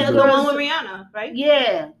exactly. In the what hood you're The doing. one with Rihanna, right?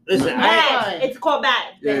 Yeah. listen, Bad. It's called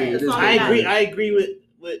Bad. Yeah, The it is. song I is agree. Bad. I agree with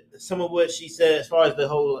some of what she said as far as the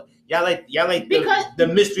whole y'all like Because- the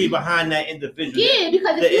mystery behind that individual. Yeah,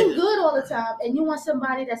 because if The- you're good all the time and you want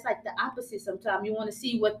somebody that's like the opposite sometimes, you want to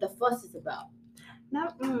see what the fuss is about.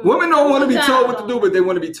 Women don't want to be Sometimes told what to don't. do, but they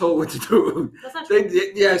want to be told what to do. That's not true.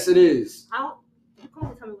 Yes, it is. I don't. You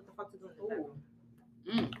can't tell me what the fuck to do.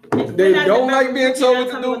 in the bedroom. They We're not in don't the like bedroom, being you told cannot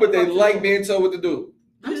what tell to me do, but the they fuck to like do. being told what to do.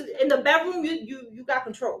 In the bedroom, you got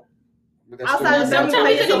control. But that's Outside still- the bedroom, Sometimes we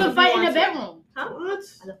like, can even if fight you in the want to. bedroom. Huh? What?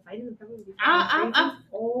 I fight in the bedroom. I'm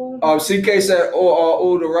Oh. CK said,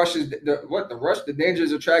 the rush is the rush. The danger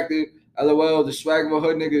is attractive. LOL. The swag of a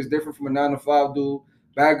hood nigga is different from a 9 to 5 dude.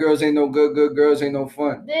 Bad girls ain't no good. Good girls ain't no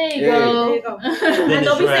fun. There you Yeah. go. There you go. Ben And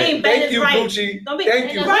don't be is right. saying Ben Thank is you, right. Gucci. Don't be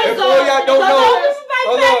Thank you. Right, If so- all y'all don't so know, disrespect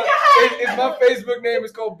hold that on. guy. It's my Facebook name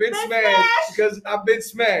is called Ben Ben Smash Smash. because I've been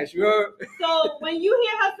smashed. You heard? So when you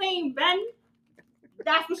hear her saying Ben,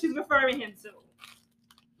 that's what she's referring him to.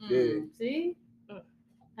 Yeah. See?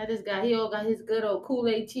 Had this guy, he all got his good old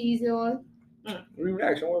Kool-Aid cheese on.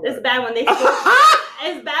 Reaction. It's bad when they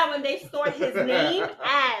it's bad when they store his name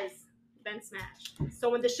as Ben Smash. So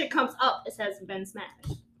when the shit comes up, it says Ben Smash.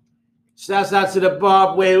 Shouts out to the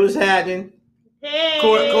Bob Way. What's happening? Hey.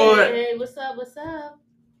 Court. Hey, what's up? What's up?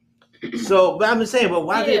 So, but I'm just saying, but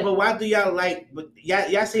why? Yeah. But why do y'all like? But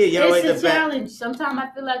y'all see it, y'all like It's the a back. challenge. Sometimes I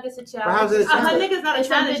feel like it's a challenge. But how's it a Her challenge? nigga's not a It's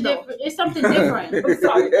challenge something though. different. It's something different. I'm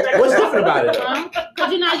sorry. What's different about it?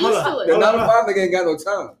 Because you're not Hold used on. to The it. 9 to 5 nigga ain't got no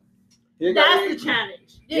time. He ain't got That's any- the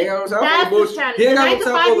challenge. He ain't got no time for That's the bullshit. the challenge. He ain't The got 9 no to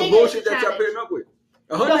time 5 for the nigga bullshit is the that y'all challenge. putting up with.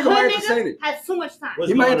 A The hood nigga hood might entertain nigga it. has so much time.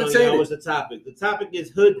 What's He might going on, entertain y'all? it. What's the topic? The topic is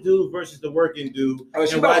hood dude versus the working dude. Oh,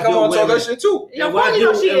 she And about why to come do on and talk women- that shit too. Yo, And why funny do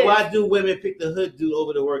though she and is. why do women pick the hood dude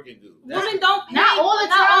over the working dude? Women don't pick. Not all the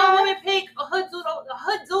Not all time. women pick a hood dude. A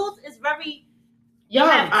hood dude is very. Young.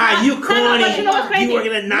 Ah, you No, corny. but you know what's crazy? You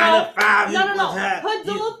working a 9 to 5. No. You what's that? Hood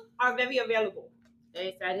You- dudes are very available.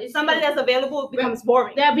 That is Somebody true. that's available becomes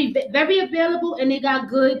boring. They'll be very available and they got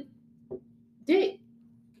good dick.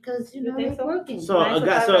 Because, you know, think they're so? working. So Nice a to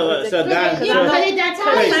guy, find so out so what guys. they- Yeah, So, because they got wait,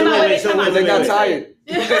 tired. so wait, so wait, They got wait. tired.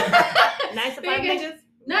 9 to 5 Nigga. niggas.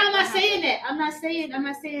 No, I'm not saying that. I'm not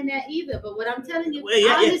saying that either. But what I'm telling you, Wait, I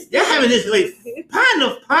y'all understand. having this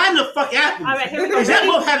pine the fuck apples. All right, here we go. Is y'all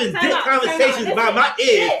both having Time dick out, time out. conversations about my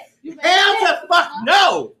ears? You Hell better- to fuck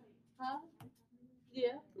no! Huh? Yeah.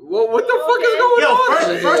 Well, what the fuck is Okay. going Yo,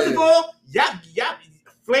 on? first of all, y'all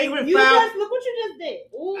flagrant You foul. just look what you just did.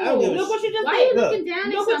 Ooh. I don't give a Look what you just Why are you did. Look. looking down Look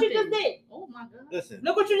at what you something? just did. Oh my god. Listen,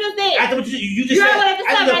 Look what you just did. after what you just You heard said, what I just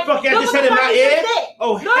after said, the right? fuck y'all Look just what said in the my fuck you ear. just did.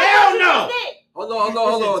 Oh Look hell what you no! just did. Hold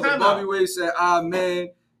on. Listen, The time Bobby out. Wade said, man,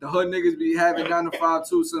 the hood niggas be having 9 to 5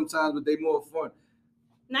 too sometimes, but they more fun.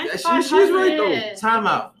 9 to Yeah, 5 she's right though. Yeah. Time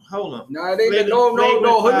out. Hold on. Nah, they Flagrant- no.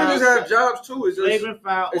 Hood flagrant niggas have jobs too. It's just Flagrant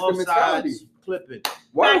foul, it's the mentality. offsides, clipping.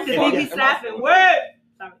 why Back the to fuck BB am I- slapping. Word.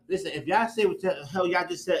 Sorry. Listen, if y'all say what the hell y'all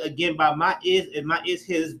just said again by my ears, and my ears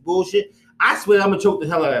hear this bullshit, I swear I'm gonna choke the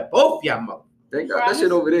hell out of both y'all mother. Thank God that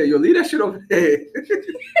shit over there. Yo, leave that shit over there.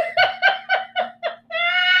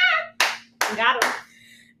 Got him.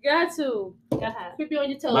 Got to. Go ahead. Keep you on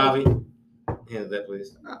your toes. Bobby, handle that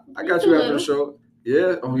please. I got you after the show.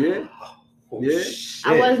 Yeah. Oh yeah. Yeah.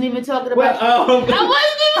 I wasn't even talking Well, about. I wasn't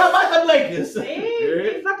how about the Lakers?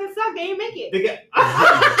 They fucking suck. They ain't make it. They got-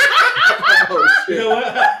 Oh you know shit.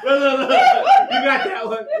 what? Look. You got that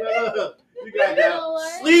one. Look. You got You that know one.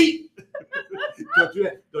 what? Sleep.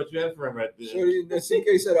 Don't you have friend right there. Shorty, the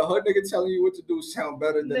CK said a hood nigga telling you what to do sound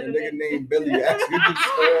better than a nigga named Billy actually do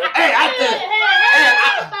stuff. Hey, I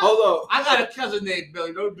think. Hold up. I got a cousin named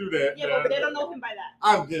Billy. Don't do that. Yeah, but they don't know him by that.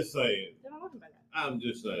 I'm just saying. They don't know him by that. I'm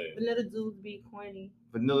just saying. The little dudes be corny.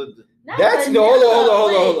 Vanilla. Not That's vanilla.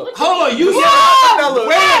 hold on. Wait, Hold on, you Vanilla.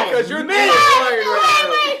 Wait, Because you're man. lying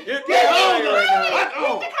right now. You're lying right now. Fuck Read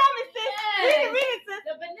off. the comments, sis. Read it, sis.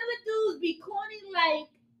 The vanilla dudes be corny like.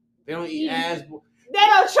 They don't eat ass. They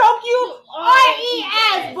don't choke you or eat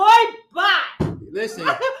ass, boy. Bye. Listen,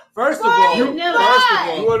 first of Boy, all, you first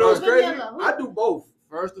lie. You want to know what's crazy? Vanilla. I do both.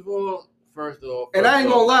 First of all. And I ain't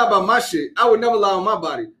gonna lie about my shit. I would never lie on my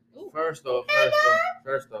body. First off,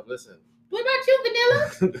 listen. What about you,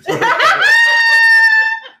 vanilla?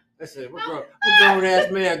 Listen, we're grown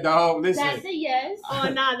ass man, dog. Listen. That's a yes. Oh,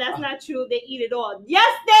 nah, that's not true. They eat it all.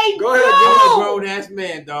 Yes, they Go do. ahead, I'm a grown ass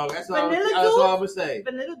man, dog. That's all Vanilla I'm dudes? gonna say.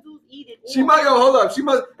 Vanilla dudes eat it all. She might hold up. She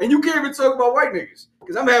must, and you can't even talk about white niggas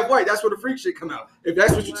because I'm half white. That's where the freak shit come out. If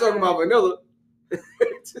that's what you're talking about, vanilla.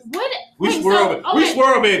 What? We Wait, swirl, so- we okay.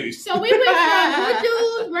 swirl babies. So we went from good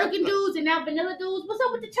dudes, working dudes, and now vanilla dudes. What's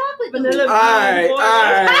up with the chocolate dudes? Vanilla All right, dudes, all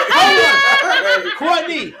boy. right.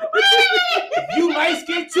 Courtney, you light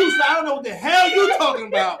skinned too, so I don't know what the hell you talking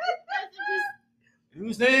about. You know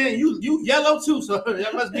what I'm saying? You yellow too, so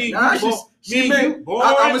that must be Nah, she meant.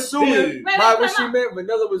 I'm assuming Wait, by wait, what time she out. meant,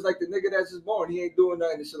 vanilla was like the nigga that's just born. He ain't doing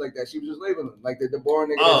nothing and shit like that. She was just labeling him like the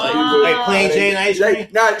boring nigga. Oh, that's Oh. like plain Jane ice cream.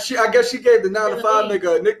 Like, nah, I guess she gave the 9 to 5 Vanilla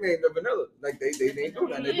nigga a nickname, the vanilla. Like they ain't doing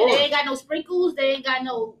nothing. They They boring. ain't got no sprinkles. They ain't got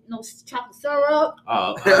no chocolate syrup.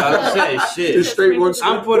 Oh, I'm saying It's shit. straight one.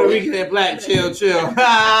 I'm Puerto Rican and black. Chill.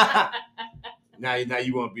 Now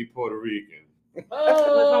you want to be Puerto Rican.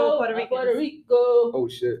 Oh, Puerto Rican? Puerto Rico. Oh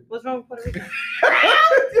shit. What's wrong with Puerto Rican?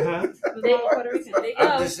 Huh? What's wrong with Puerto Rican?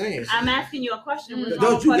 I'm just saying. I'm asking you a question. What's wrong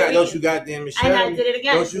Don't with you Puerto got? Don't Rican? you goddamn Michelle? And I did it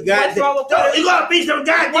again. Don't you got? What's wrong with Puerto Don't you Rican? gotta be some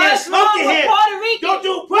goddamn What's smoke wrong in with here? Puerto Rican? Don't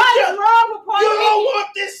do put What's your. wrong with You Puerto don't Rican? want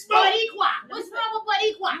this smoke. Boricua. What's wrong with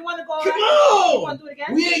Boricua? You want to go? Come around? on. You want to do it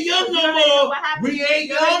again? We ain't young You no already know more. what happened. We ain't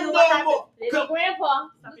You already young know what no more. There's your grandpa.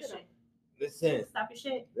 Stop your shit. Listen, Stop your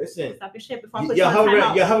shit. listen. Stop your shit before I put you You on hover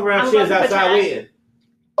timeout. around I'm chairs about to put outside your waiting.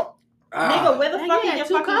 Nigga, where the Dang, fuck you is had your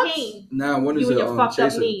 2 fucking cups? cane? Nah, one You is and your a fucked up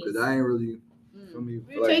chaser knees. because I ain't really feel me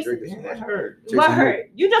You're like chasing. drinking. That hurt. Chasing What who? hurt?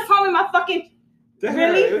 You just told me my fucking.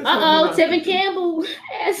 Really? Tevin Campbell.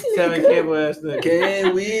 Ass Tevin nigga. Campbell ass nigga.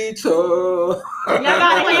 Can we talk? Y'all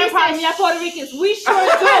got a hand problem. Y'all Puerto Ricans. We sure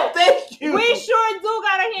do. Thank you. We sure do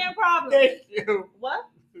got a hand problem. Thank you. What?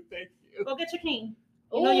 Thank you. Go get your cane.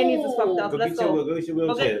 You know your knees is fucked up. Go Let's get your, go. go get your Go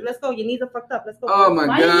wheelchair. get, let's go. Your knees are fucked up. Let's go. Oh my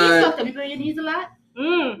Why your knees god. fucked up? You bend your knees a lot?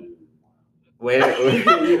 Wait,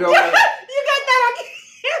 you know what? You got that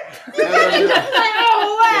on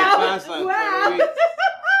Wow. Oh,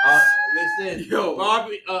 wow. Listen, Yo.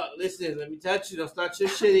 Barbie. Listen. Let me touch you. Don't start your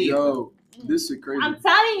shit either. Yo, this is crazy. I'm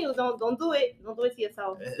telling you, don't do it. Don't do it to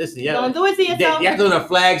yourself. Listen, yeah. Don't do it to yourself. Y'all doing the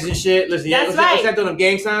flags and shit. Listen, That's y'all right. y'all doing them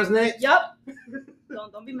gang signs next. Yup.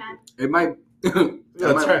 Don't be mad. It might. Go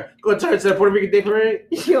turn to the Puerto Rican Day Parade.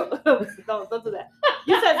 Yo, don't do that.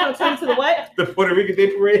 You said it's gonna turn to the what? The Puerto Rican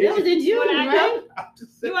Day Parade. That was in June, wanna act right?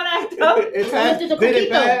 You wanna act up? It's Go time. to the Did it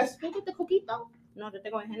coquito. pass? Go get the coquito. No, that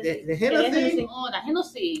they're going Hennessy. The Hennessy? Oh, the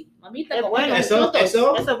Hennessy. Mamita, Eh, bueno, coquito.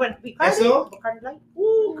 eso. Eso bueno. Bacardi. Eso. Bacardi Light.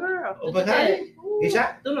 Ooh, girl. Oh, Bacardi. Ooh, ¿Y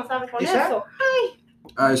ya? Tú no sabes con ¿Y ya? eso.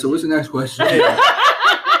 All right, so what's the next question?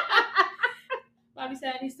 Bobby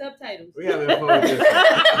said I need subtitles. We having fun with this.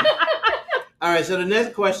 All right, so the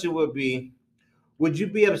next question would be: would you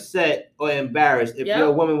be upset or embarrassed if Yep.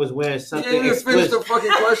 your woman was wearing You something didn't even finish explicit? the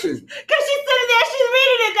fucking question. Cause she's sitting there, she's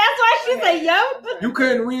reading it. That's why she said, "Yo." You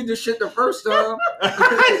couldn't read the shit the first time.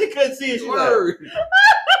 She couldn't see it. She was like, Word.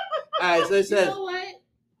 all right, so it You says, know what?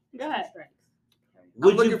 Go ahead. I'm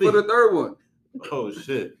would looking you be? for the third one. Oh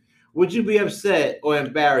shit! Would you be upset or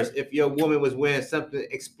embarrassed if your woman was wearing something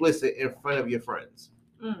explicit in front of your friends?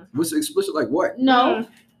 What's explicit? Like what? No.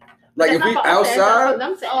 Like if we outside?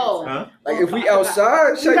 Oh. Huh? Like if we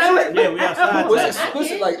outside? Shay, Shay? Yeah, we outside. What's type.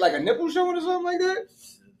 explicit? Like a nipple showing or something like that?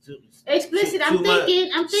 Explicit. Too I'm much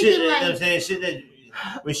thinking Shit, you know what I'm like saying? Shit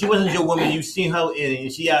that when she wasn't your woman, you seen her in it,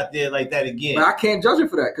 and she out there like that again. But I can't judge her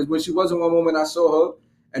for that because when she wasn't one woman, I saw her,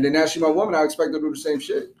 and then now she's my woman. I expect her to do the same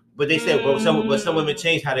shit. But they said, well, some women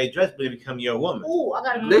change how they dress, but they become your woman. oh, I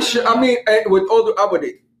gotta They should. I mean, with older,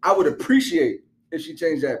 I would appreciate if she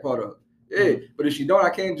changed that part of her. Yeah, but if she don't, I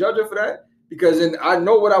can't judge her for that because then I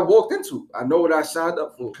know what I walked into. I know what I signed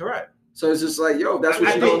up for. Correct. So it's just like, yo, that's what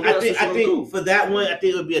I she think, gonna do. I That's think, what I she gonna think do. for that one, I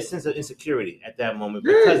think it would be a sense of insecurity at that moment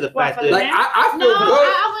Yeah. because the fact for that Like I feel No, good.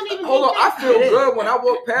 I wouldn't even Hold on, think I that. feel It is. good when I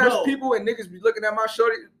walk past No. people and niggas be looking at my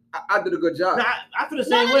shorty. I did a good job. Nah, I feel the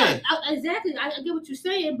No, same no, way. no. Exactly. I get what you're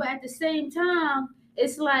saying, but at the same time,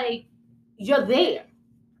 it's like you're there.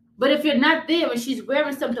 But if you're not there and she's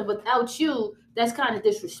wearing something without you, that's kind of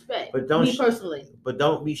disrespect. But don't me personally. But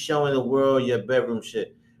don't be showing the world your bedroom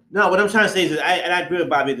shit. No, what I'm trying to say is, I agree with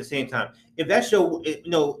Bobby at the same time. If that's your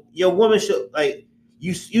woman should like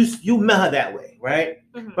you met her that way, right?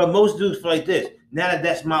 Mhm. But most dudes feel like this. Now that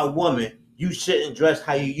that's my woman, you shouldn't dress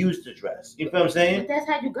how you used to dress. You feel what I'm saying? But that's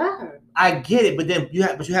how you got her. I get it, but then you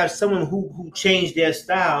have someone who changed their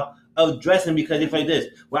style of dressing because they feel like this.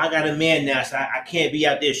 Well, I got a man now, so I can't be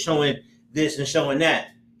out there showing this and showing that.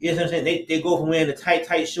 You know what I'm saying? They go from wearing the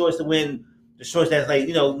tight shorts to wearing the shorts that's like,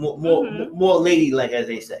 more ladylike, as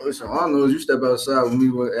they say. Listen, all I know is you step outside when we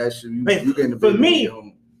were actually you getting the For baby me,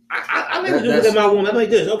 home. I like to look at my woman. I'm like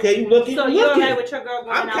this. Okay, you looking? So you you're looking. alright with your girl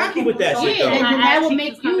going I'm out? cocky with that showing shit, though. her And that ass will cheeks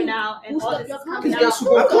make is coming you out and boost all up this your is Cause coming you got out.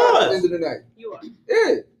 super Of clap at course. the end of the night. You are.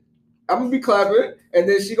 Yeah, I'm gonna be clapping, and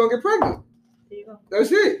then she gonna get pregnant. There you go.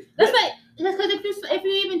 That's it. That's like because if you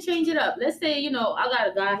even change it up, let's say I got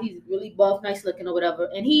a guy, he's really buff, nice looking or whatever,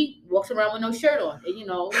 and he walks around with no shirt on,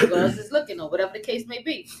 and girls is looking or whatever the case may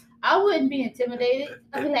be. I wouldn't be intimidated.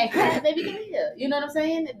 I'd be like, hey, baby, come here. You know what I'm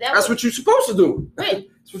saying? That's what you're supposed to do. Right.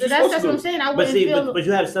 That's what So you're that's supposed what to I'm do. saying. I But wouldn't see, feel. but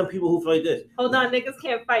you have some people who feel like this. Hold on, niggas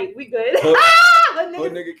can't fight. We good. Hood But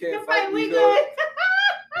hood niggas nigga can can't fight. fight. We We good. good.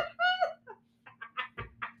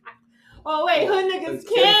 Oh wait, hood niggas Can't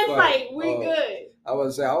can fight. fight. We Oh. good. I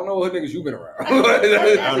was say I don't know what niggas you been around. I don't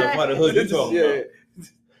know what the hood you talking Yeah. about.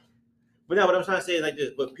 But no, what I'm trying to say is like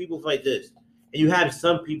this. But people feel like this, and you have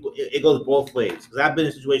some people. It goes both ways. Because I've been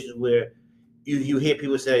in situations where you hear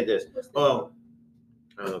people say like this. Oh,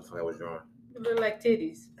 I don't know if I was wrong. You look like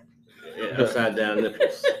titties. Yeah, upside down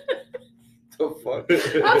nipples. The fuck?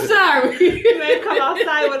 I'm sorry. Man, come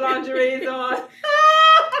outside with lingerie on.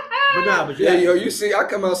 But nah, but you Yeah, got, yo, you see, I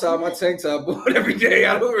come outside my tank top on every day.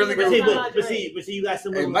 I don't really but go. see, But- but see, you got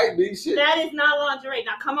someone. It might be shit. That is not lingerie.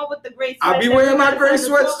 Now come up with the gray sweats. I be that wearing you my guys gray have to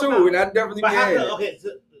sweats talk too, about. and I definitely But be how in come? it. Okay,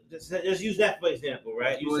 so just use that for example,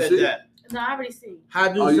 right? You You wanna said see? that. No, I already seen. How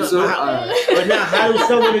do Oh, you some? saw? How, Alright. but now, how do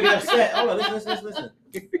some women get upset? Hold on, listen.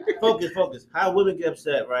 Focus. How women get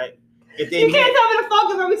upset, right? if they You can't tell me to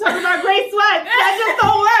focus when we talking about gray sweats. That just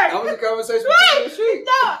don't work. That was a conversation Right. between the street.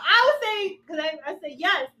 No, I was saying, because I said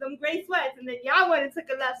yes, them gray sweats, and then y'all went and took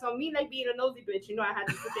a left. So me, like being a nosy bitch, you know, I had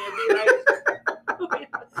to sit there and be like,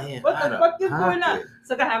 Damn, what the out of fuck is going on? pocket.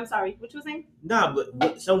 So go ahead, I'm sorry. What you were saying? Nah,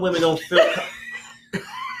 but some women don't feel.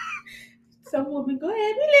 Some woman, go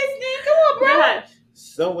ahead, we listening. Come on, bro. Go ahead.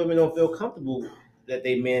 Some women don't feel comfortable that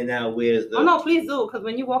they man now wears the. Oh no, please do, because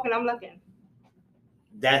when you walking, I'm looking.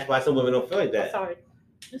 That's why some women don't feel like I'm that. sorry.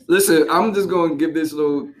 Listen, I'm just gonna give this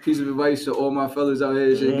little piece of advice to all my fellas out here.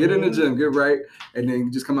 And shit. Get in the gym, get right, and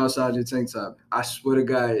then just come outside your tank top. I swear to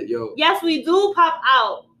God, yo, Yes, we do pop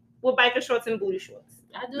out with biker shorts and booty shorts.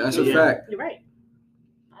 I do. that's it. a Yeah. fact. You're right.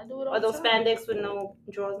 I do it all Or those the time. spandex with no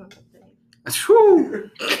drawers on. True.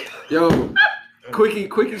 Yo,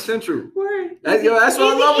 quickie central. Word. That's why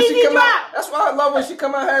I love when she Easy come drop. out. That's why I love when she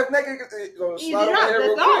come out half naked. Easy Slide over drop. here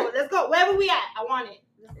real Let's go. quick. Let's go. Wherever we at, I want it.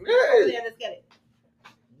 Yeah. Yeah, let's get it.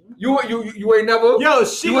 You ain't never. Yo,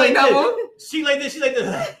 she You like ain't this. never. She like this. She like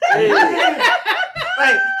this. Hey.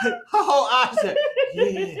 Like her whole eyes said,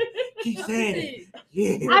 yeah, keep saying it.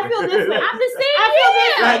 Yeah. I feel this way. I'm the same.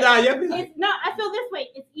 I feel Right now, you this way. It's, no, I feel this way.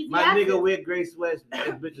 It's easy my access. nigga wear gray sweats.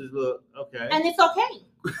 And bitches look okay. And it's okay.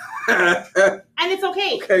 And it's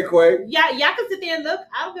okay. Okay, Quay. Yeah, y'all can sit there and look.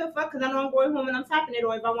 I don't give a fuck because I know I'm going home and I'm tapping it.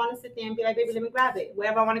 Or if I want to sit there and be like, baby, let me grab it.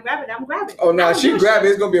 Wherever I want to grab it, I'm grabbing it. Oh no, I don't she give a grab it.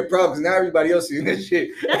 shit. It's gonna be a problem because now everybody else seeing this shit.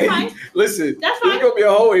 That's fine. Listen, That's it's fine. gonna be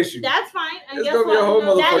a whole issue. That's fine. And It's guess gonna be a what?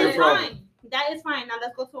 whole That motherfucking is problem. fine. That is fine. Now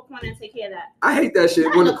let's go to a corner and take care of that. I hate that shit.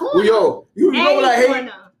 Not When, in the corner. yo, you know what I Any hate?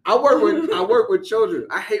 corner. I work with children.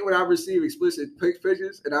 I hate when I receive explicit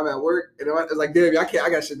pictures and I'm at work and it's like, damn, I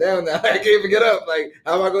got shit down now. I can't even get up. Like,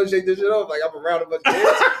 how am I gonna shake this shit off? Like, I'm around a bunch of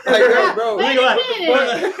kids. Like, yo, bro. Wait a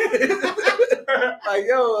minute. Like,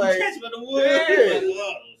 yo, like, Catch me in the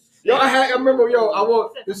woods. yo, I remember, I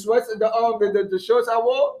wore the sweats and the shorts I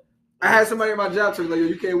wore. I had somebody in my job tell me, like, yo,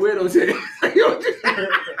 you can't wear those here. Like, yo,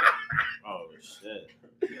 Oh shit.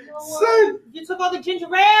 You know what? son. You took all the ginger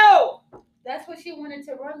ale. That's what she wanted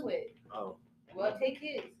to run with. Oh, Well, take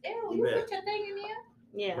his. Ew, You you bet. put your thing in there?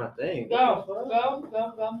 Yeah. my thing. Go.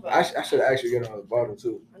 I should actually get on the bottle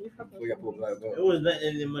too. Are you fucking We got pulled black It bottle. was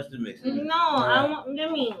nothing in much to mix. No, I want.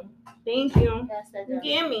 Give me. Thank you. Pass that down.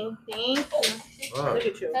 Give me. Thank you. Oh, Look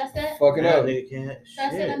at you. Pass that. Fucking that up. nigga can't.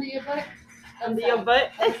 Pass it Shit. under your butt. Under your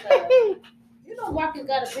butt. You know Marcus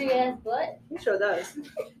got a big ass butt. He sure does.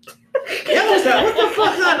 Yeah, what's that? What the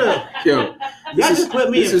fuck kind of? Yo, Y'all this just put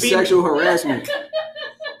me is in female. sexual harassment.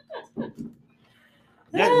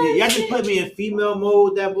 Y'all just put me in female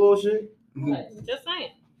mode. That bullshit. Just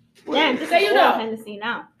saying. Yeah, just Say say you you know. know. Hennessy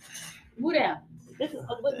now. Move down. This is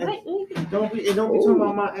wait. Don't be talking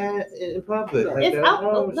about my ass in public. Like It's that. out.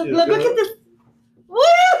 Oh, Look, shit, look girl. at this. Woo!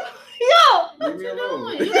 Yo! Leave me What you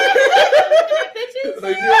alone. doing? You looking at pictures?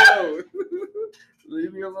 Leave me alone.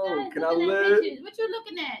 Leave me alone. Guys, Can I looking at live? pictures. What you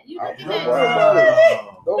looking at? You I- looking don't at? worry about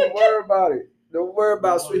it. Don't worry about it. Don't worry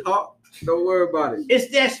about it, sweetheart. Don't worry about it.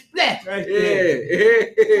 It's that splat right there.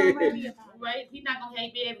 Yeah. Right? He's not gonna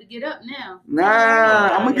be able to get up now. Nah,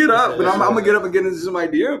 I'm gonna get up, but I'm gonna get up and get into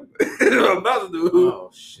somebody's DM. That's what I'm about to do. Oh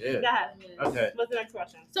shit. Go ahead. Okay. What's the next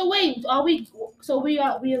question? So wait, are we? So we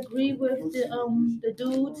agree with the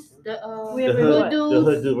dudes, We The agree hood, with the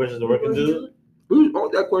hood dude versus the working dude. Who's on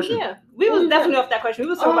that question? Yeah, we was definitely off that question. We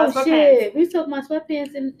was talking Oh about sweatpants. shit, we talking about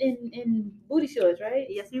sweatpants and booty shorts, right?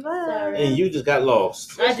 Yes, we was. Sorry. And you just got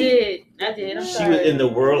lost. I did. I'm She sorry. was in the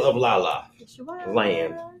world of Lala. Yes, you was.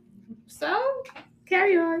 Land. So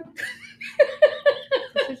carry on.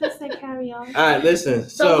 You just said carry on. All right, listen.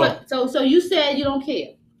 So you said you don't care.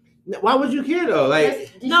 Why would you care though?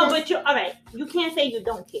 Like, No, but you all right. You can't say you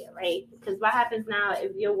don't care, right? Because what happens now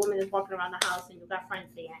if your woman is walking around the house and you got friends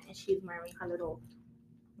there and she's wearing her little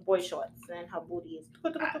boy shorts and her booty is.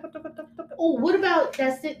 Oh, what about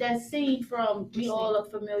that scene from we all are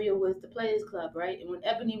familiar with the Players Club, right? And when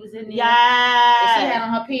Ebony was in there, and she had Yeah. on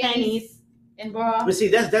her panties and bra. but see,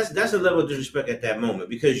 that's a level of disrespect at that moment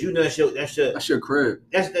because you know that's That's your crib.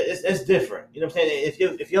 that's different. You know what I'm saying?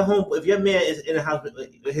 If your man is in the house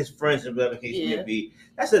with his friends and whatever case Yeah. may be,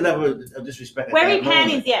 that's a level of disrespect. At Wearing that moment.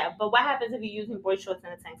 panties, yeah. But what happens if you're using boy shorts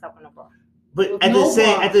and a tank top and a bra? But With at no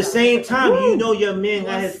the bra. same time, Woo. you know your man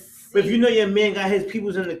got his. But if you know your man got his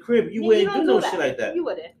peoples in the crib, you Yeah, wouldn't don't do no shit like that. You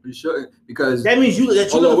wouldn't. You shouldn't because. That means you looking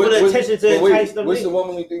for the attention to entice them. What's the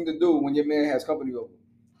womanly thing to do when your man has company over?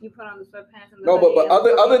 You put on the sweatpants and the No, but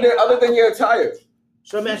hoodie and other than your attire.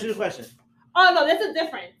 So let me ask you the question. Oh no, there's a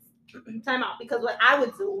difference. Time out, because what I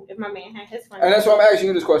would do if my man had his friends. And that's why I'm asking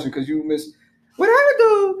you this question because you miss. What I would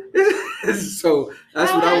do. So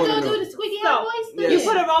that's How what I I want gonna to do know. the squeaky So, hot voice? Yes. You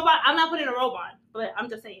put a robe on. I'm not putting a robe on. but I'm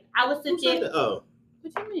just saying. I would sit there. Oh,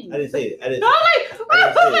 What you mean? I didn't say it. I didn't. No, like, what I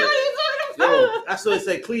didn't say are it. you Yo, talking I saw it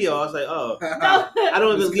say Cleo. I was like, oh, about? I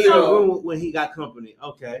don't even It's leave the Cleo. room when he got company.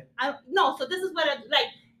 Okay. No, so this is what like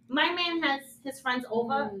my man has his friends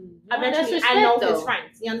over. No, that's Eventually, I know respect, his though.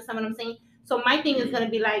 friends. You understand what I'm saying? So my thing is gonna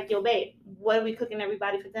be like, yo, babe, what are we cooking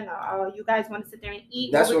everybody for dinner? You guys want to sit there and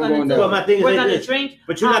eat? That's what we're what gonna I'm do? going Well, my thing is We're like gonna this. drink.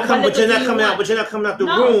 But you're not coming. what But you're liquor not do you coming out. want? But you're not coming out the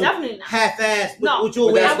No, room definitely not. half-assed No. with your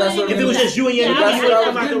But way. that's what If it was just you and your Yeah, nigga, that's you what I would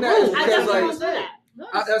was come out the getting at. room. I Because, definitely like, won't do that.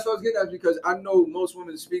 That's what I was getting at, because I know most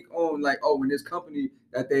women speak on like, oh, when there's company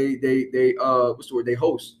that they what's the word, they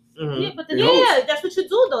host. Mhm. Yeah, but the They Yeah, that's what you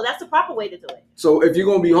do though. That's the proper way to do it. So if you're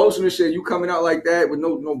gonna be hosting this shit, you coming out like that with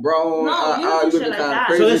no bra on, No, you don't do shit like that.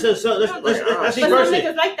 So crazy. let's But some reverse it.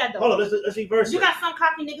 niggas like that though. Hold on, let's reverse You it. got some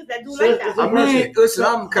cocky niggas that do So like let's- that. I mean, listen,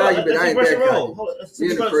 I'm cocky, but I ain't that cocky. Hold on,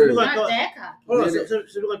 Me in the crib. Not that cocky. Hold on, Me in so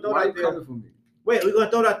we're gonna throw Why it you out there. coming for me? Wait, we're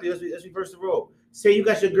gonna throw it out there. Let's reverse the role. Say you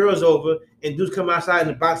got your girls over and dudes come outside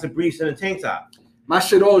in a box of briefs and a tank top. My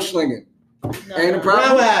shit all slinging. No, Ain't a no. problem.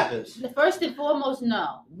 Now what happens? The first and foremost,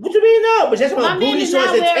 no. What you mean no? But that's My what man booty is shorts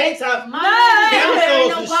not and wearing- tank top. My No, man is not wearing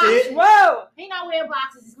no and boxers. shit. Whoa. He not wearing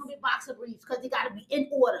boxes. It's gonna be boxer briefs because they gotta be in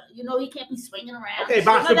order. You know, he can't be swinging around. Okay,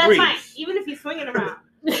 boxer No, that's briefs. fine. Even if he's swinging around.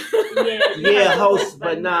 Yeah, Yeah, host,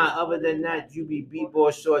 but nah. Other than that, you be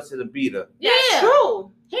b-boy shorts and a beater. Yeah,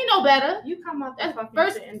 True. he know better. You come out That's that fucking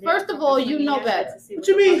first- shit and first then of all, fucking you swing know your shit better. to see What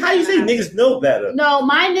you the mean? fuck How you is say gonna happen. niggas know better? No,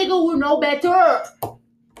 my nigga will know better.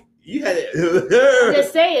 You had I'm it.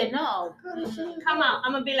 just saying, no. Come out.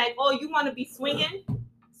 I'm gonna be like, oh, you want to be swinging?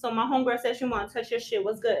 So my homegirl says she want to touch your shit.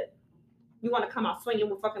 What's good? You want to come out swinging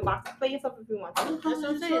with fucking boxers? Play yourself if you want to. That's what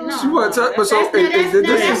I'm saying. No. She want to touch, but so That's- is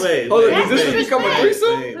that's- this? Wait, Hold on, that's does this become a disrespect.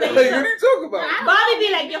 threesome? Wait, Like, wait. what are you talking about? I- Bobby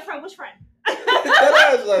be like, your friend, which friend?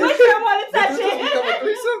 That ass, like, Which friend want to does touch this become a it?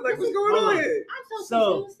 threesome? Like, what's going Hold on on. here? I'm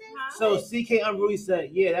So- confused. So CK Unruly said,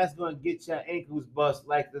 yeah, that's gonna get your ankles bust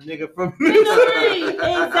like the nigga from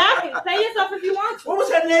Exactly. Play yourself if you want to. What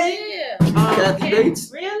was her name? Yeah. Kathy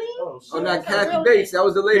Bates? Really? Oh, Oh, not That's a Kathy real Bates. That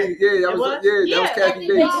was the lady. Yeah, that It was was? that was Kathy Kathy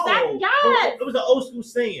Bates. Bates. Exactly. Yes. It was an old school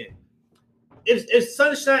singing. It's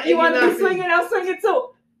Sunshine. You want to be 89. swinging? I'll swing it too.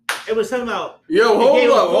 It was something about. Yo, They gave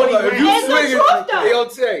hold him up. 40 If you It's the swinging, truth, though. yo,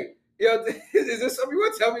 Tay, yo, is this something you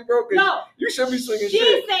want to tell me, bro? 'Cause No. you should be swinging She's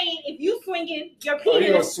shit. saying if you swinging, your Oh, you gonna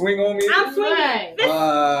penis. swing on me? I'm swinging. Right.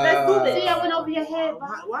 Let's do this. See, I went over your head,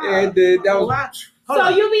 Bob. Why? Yeah, it did. That was. Why? Hold So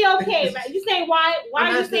on. you be okay, right? You saying why? Why I'm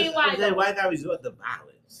are you asking- saying why? I'm saying though? why got resort to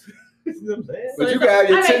violence? You know what I'm saying? But So you it's can have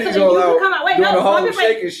your all right, so titties then all you can out come out. Wait, doing no, the Harlem pump your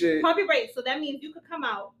brakes. Shake and shit. Pump your brakes. So that means you could come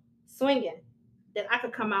out swinging. Then I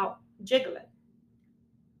could come out jiggling.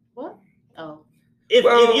 What? Oh.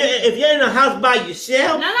 If you're in a house by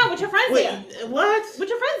yourself, No, with your friends wait, there. what? With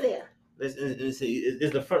your friends there.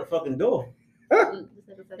 It's the front fucking door. That's You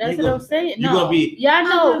what gonna- I'm saying. you No. gonna be- Y'all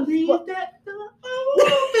know.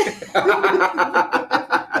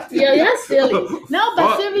 Yeah, y'all silly. No, but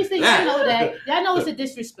Fuck seriously, that. y'all know that. Y'all know it's a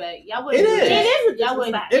disrespect. Y'all It wouldn't do is. that. It is a Y'all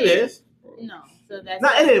wouldn't. disrespect. It is. No. So that's No,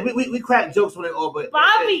 it is. We crack jokes when it all, but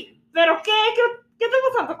Bobby, pero qué está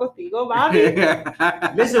pasando contigo,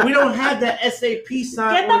 Bobby? listen, we don't have that SAP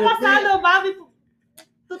sign. ¿Qué está on the thing. pasando, Bobby?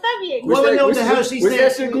 Tú estás bien. Whoever know what the hell she What's said.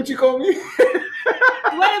 that shit Gucci called me?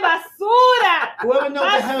 Tú eres basura. Whoever know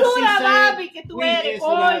what the hell she Basura, said. Bobby, que tú please eres,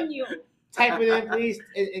 answer that. coño. Type it in, please,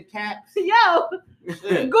 in caps. Yo,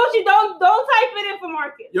 Gucci, don't type it in for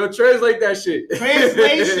Marcus. Yo, translate that shit.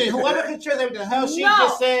 Translation. Whoever can translate what the hell she No.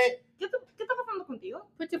 just said. ¿Qué está pasando contigo?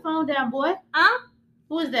 Put your phone down, boy. Huh?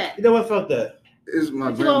 Who is that? You know what? Fuck that. This is my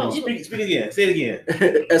What you gonna- grandma. Speak again. Say it again.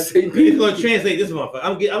 He's SAP. gonna translate this motherfucker.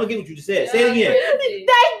 I'm gonna get what you just said. Say it again.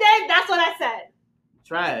 That's what I said.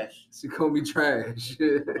 Trash. She called me trash.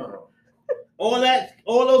 All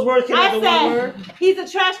those words came out I the one said, word. he's a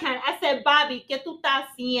trash can. I said, Bobby, ¿qué tú estás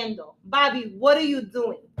haciendo? Bobby, what are you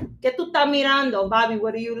doing? ¿Qué tú estás mirando? Bobby,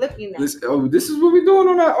 what are you looking at? This is what we doing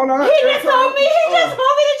on our. He just told me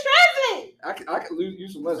to translate. I can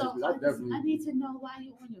use some lessons. So, I definitely. I need to know why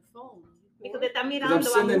you're on your phone. Because está Because I'm mirando a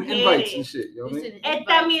sending invites and mujeres. shit. You know what I You mean? said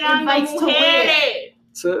Está mirando a invites to where?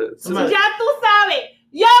 mujeres. Somebody- Ya tú sabes.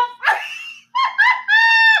 Yup.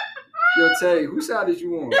 Yo, Tay, whose side is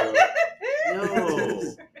you on, bro?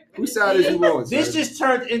 No. Whose side is you on? This son? just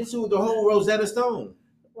turned into the whole Rosetta Stone.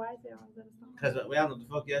 Why is it on the phone? Because we don't know what the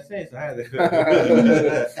fuck y'all saying, so I had to.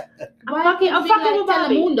 I'm fucking with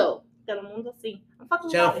Bobby. Telemundo. Telemundo, sí. I'm fucking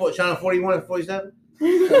with Channel Bobby. Channel 41 and 47.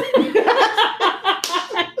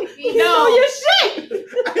 You know your shit.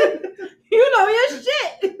 You know your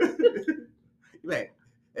shit. Man,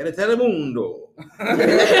 en el Telemundo.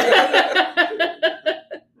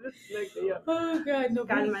 Oh God, no.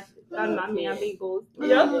 Calma, amigos.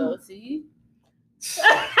 Yeah. See.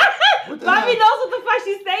 What the Bobby hell? knows what the fuck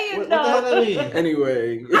she's saying, What the hell though. that mean?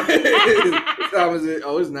 Anyway, what time is it?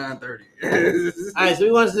 Oh, it's 9:30. All right, so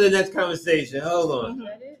we want to the next conversation. Hold on.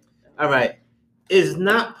 Mhm. All right. Is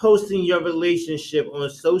not posting your relationship on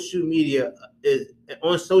social media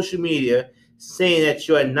saying that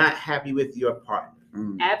you are not happy with your partner?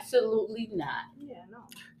 Absolutely not. Yeah, no.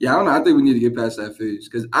 Yeah, I don't know. I think we need to get past that phase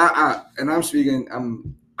because I'm speaking.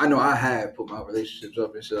 I know I have put my relationships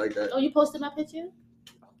up and shit like that. Oh, you posted my picture?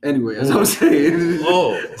 Anyway, as I'm saying.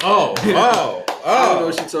 Oh. I don't know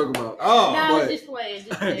what she's talking about. Oh. Nah, I was but- just playing.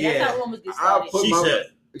 Just playing. Yeah. That's how rumors get started. put She my- said.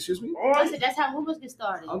 Excuse me. I said that's how rumors get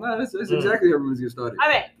started. Oh no, that's exactly how everyone's get started. All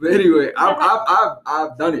right. But anyway,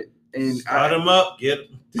 I've done it, and Start them up. Get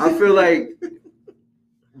 'em. I feel like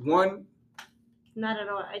one. Not at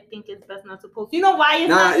all. I think it's best not to post. You know why it's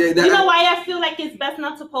Nah, not? yeah, You know why I feel like it's best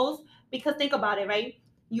not to post? Because think about it, right?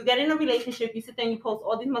 You get in a relationship, you sit there and you post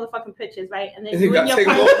all these motherfucking pictures, right? And then And you you and gotta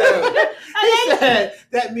your take 'em partner. all down. He said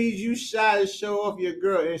that means you shy to show off your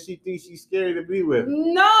girl and she thinks she's scary to be with.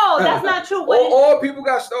 No, that's not true. What it- All people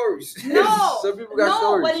got stories. No, Some people got no,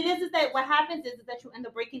 stories. what it is that what happens is that you end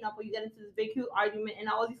up breaking up or you get into this big huge argument and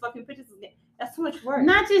all these fucking pictures. That's too much work.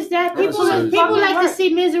 Not just that, That's people serious. people like to Work.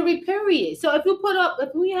 see misery. Period. So if you put up,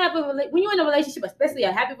 if we have when you're in a relationship, especially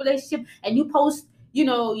a happy relationship, and you post, you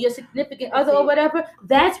know, your significant other or whatever,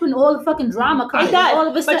 that's when all the fucking drama comes. It does. All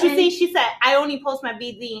of a But sudden, you see, she said, I only post my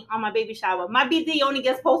BD on my baby shower. My BD only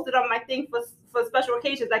gets posted on my thing for special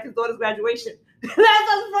occasions, like his daughter's graduation. That's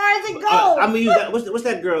as far as it goes. I'm gonna use that. What's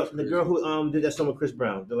that girl? The girl who did that song with Chris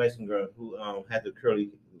Brown, the light-skinned girl who had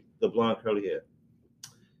the blonde curly hair,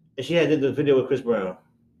 and she did the video with Chris Brown.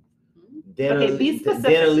 Dana, Okay, be specific.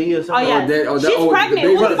 Dana Lee or something. Oh, yeah. She's pregnant.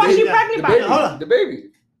 Who the fuck she pregnant by? Hold on. The baby.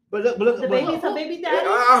 But look, The baby's her baby Yeah, daddy?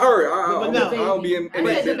 I heard. But no, I don't be in I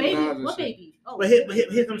said the that baby. nonsense. What baby? Oh. But here's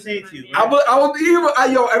what I'm saying to you. I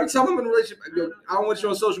would yo, every time I'm in a relationship, yo, I don't want you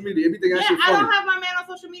on social media. Everything that Yeah, shit I don't funny. have my man on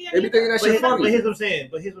social media. Everything either. that shit But funny. here's what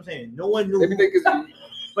I'm saying. No one knew. Everything is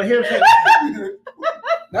But here's what I'm saying.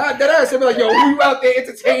 nah, that ass. They be like, yo, who you out there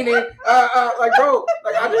entertaining? Like, bro,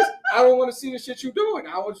 like I don't want to see the shit you doing.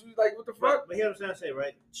 I want you like, what the fuck? But here's what I'm trying to say,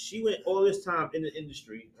 right? She went all this time in the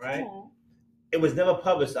industry, right? Mhm. It was never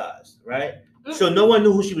publicized, right? So no one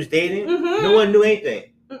knew who she was dating. Mhm. No one knew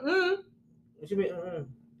anything. Mm-mm. What you mean? Mm-mm.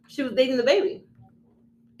 She was dating the baby.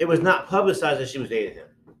 It was not publicized that she was dating him.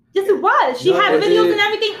 Yes, it was. She No, had it videos did. and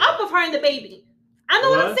everything up of her and the baby. I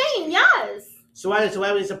know what I'm What? saying. Yes. So why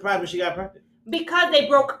were you surprised when she got pregnant? Because they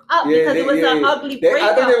broke up. Yeah, because it was an ugly I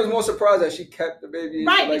breakup. think they was more surprised that she kept the baby. and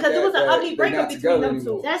Right, shit like because it that, was an that ugly they breakup not between together them two.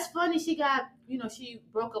 anymore. That's funny. She got, she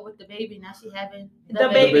broke up with the baby. Now she having The The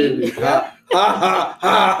baby. baby. Ha ha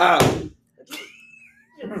ha ha.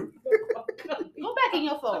 Go back in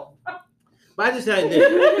your phone. But I just said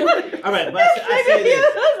this. All right, but I say this.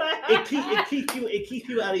 It keeps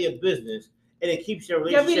you out of your business, and it keeps your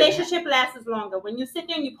Your relationship. relationship lasts longer when you sit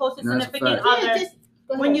there and you post a That's a significant fact. other. Yeah, just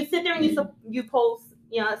go When ahead. you sit there and you post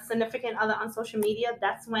significant other on social media,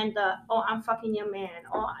 that's when I'm fucking your man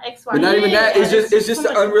or X Y. But not even that. It's just too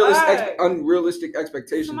the much work. unrealistic Too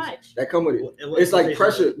expectations much. that come with it. And what- It's like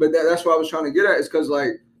pressure, but that's what I was trying to get at. Is because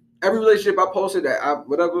like every relationship I posted that I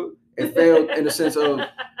whatever it failed in the sense of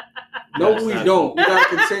no, we don't. We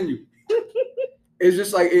gotta continue. It's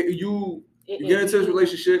just like you get into this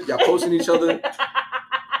relationship, y'all posting each other.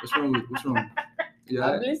 What's wrong? What's wrong? Yeah.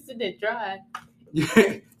 I'm listening. Try.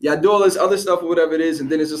 Y'all do all this other stuff or whatever it is, and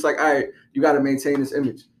then it's just like, all right, you got to maintain this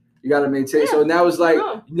image. You got to maintain. So now it's like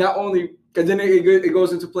No. not only because then it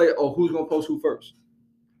goes into play. Oh, who's gonna post who first?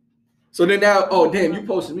 So then now, oh damn, you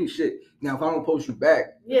posted me shit. Now if I don't post you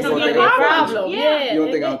back, Yeah, You so don't yeah, think no I'm problem. Yeah. Yeah. you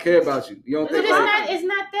don't think I don't care about you. You don't But think it's like, not. It's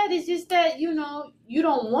not that. It's just that you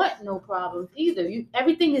don't want no problems either.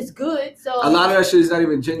 Everything is good. So a lot of that shit is not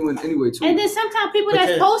even genuine anyway. Too. And then sometimes people But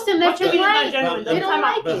that's then- posting let you But- right. But- They don't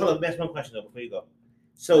like But it. hold on, that's one question though before you go.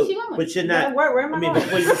 So, Where she going? but you're Yeah, not. where am I, I mean,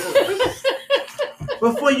 going?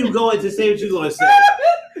 before you go into say what you're gonna say.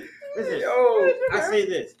 Listen, Yo, I say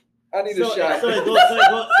this. I need So a shot.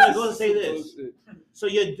 it goes to say this. Oh, shit. So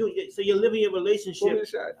you're living your Pour me relationship. a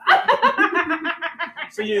shot.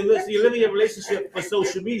 So you're living your relationship for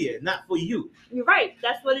social media, not for you. You're right.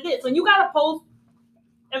 That's what it is. When you gotta post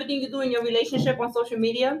everything you do in your relationship on social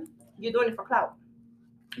media, you're doing it for clout.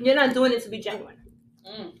 You're not doing it to be genuine.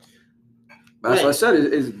 That's what I said.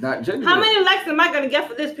 It's not genuine. How many likes am I gonna get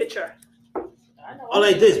for this picture? Or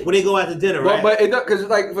like this, when they go out to dinner, right? But it because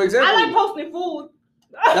like for example, I like posting food.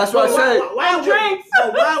 that's what I said. Why And drinks.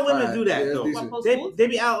 women Right, do that yeah, though? it's decent. Post They food?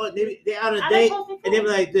 be out they out on a I date like posting food. and they be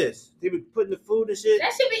like this. They be putting the food and shit.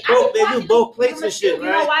 That should be. Both, they do both plates and shit, You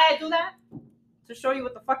know right? why I do that? To show you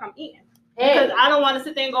what the fuck I'm eating. Because I don't want to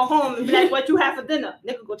sit there and go home and be like, what you have for dinner?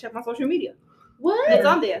 Nigga, go check my social media. What? It's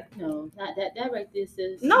on there. No, not that. That right there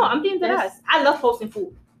says. No, I'm being dead ass. I love posting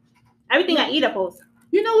food. Everything I eat, I post.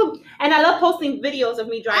 You know what? And I love posting videos of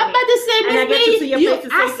me driving. I'm about to say, And I get you to your place to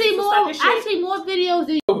say I you see to more. stop your I shit. see more videos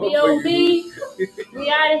than B.O.B. We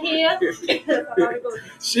out of here.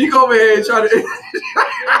 She over here trying to.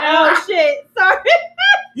 Oh shit! Sorry.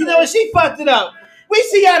 You know what? She fucked it up. We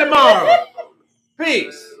see y'all tomorrow.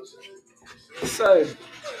 Peace. Son.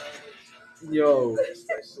 Yo.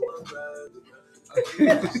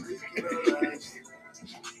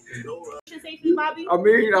 Safety, Bobby. I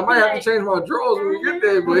mean, I might have to change my drawers when we get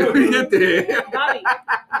there, but when we get there. Bobby,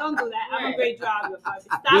 don't do that. I'm a great driver, Bobby.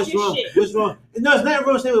 Stop What's your wrong? shit. What's wrong? No, it's not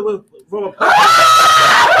wrong. Say with from a.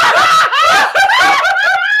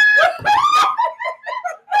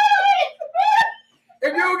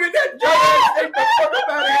 If you don't get that giant, take the fuck up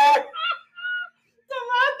out of here. The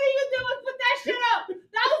wrong thing you did was put that shit up.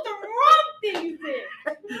 That was the wrong thing you did.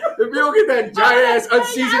 If you don't get that giant ass,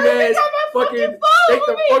 unseasoned ass, fucking take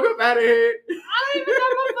the fuck up out of here. I don't even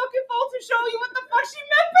have my fucking phone to show you what the fuck she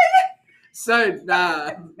meant by it. Son,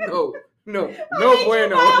 nah, no I hate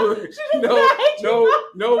bueno. you, Mom.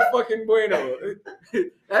 No fucking bueno.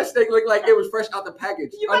 That steak looked like it was fresh out the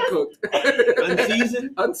package, You better- uncooked.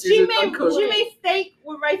 Unseasoned? Unseasoned, She uncooked. made steak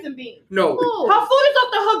with rice and beans. No, Her food is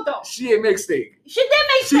off the hook though. she ain't make steak. She did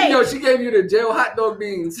make steak. She gave you the jail hot dog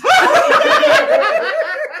beans. No,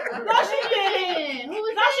 she didn't. Who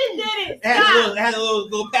was No, she didn't. It had Stop. a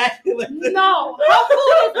little packet. No, her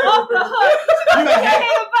food is off the hook. You might have- It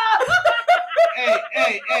ain't about.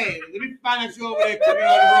 Hey, let me find out you over there cooking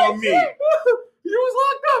all the raw meat. You was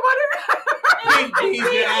locked up, I Big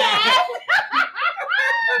beans, your ass.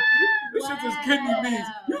 This shit is kidney beans.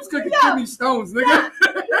 You was cooking Yo. kidney stones, nigga.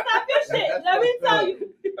 Stop your shit. Let me tell you.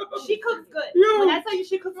 She cooks good. Yo. When I tell you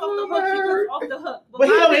she cooks off the hook, she cooks off the hook. But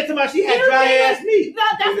he over here talking about she had dry ass meat. No,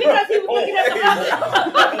 that's because he was looking at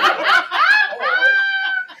the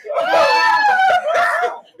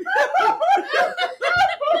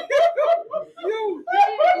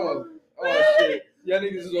Oh shit. Y'all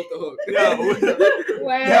niggas is off the hook.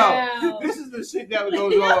 Wow. This is the shit that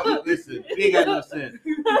goes on. Listen, we ain't got no sense.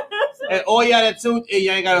 And all y'all that tuned in,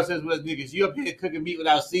 y'all ain't got no sense with us niggas. You up here cooking meat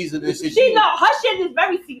without seasoning and shit. She know her shit is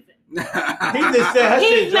very seasoned. He just said her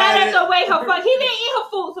shit He's mad dry. at the way her fuck. He didn't eat her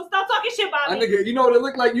food, so stop talking shit about I me. nigga, you know what it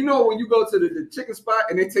looked like? You know when you go to the chicken spot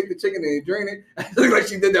and they take the chicken and they drain it? It looked like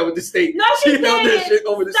she did that with the steak. No, she held that didn't. shit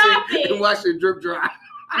over the Stop sink it. and watched it drip dry.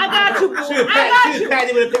 I got you, boo. She was I got you.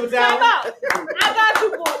 patty with a paper Time towel. out. I got you,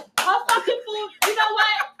 boo. Her fucking food. You know what?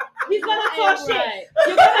 He's gonna talk shit. Right.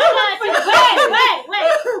 You're gonna wait.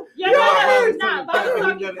 You're Yo, gonna hey, nah, but you he's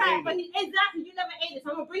talking never crap. ate But it. exactly, you never ate it. So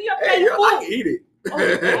I'm gonna bring you a Hey, plate yo, of I food. can eat it. Oh, I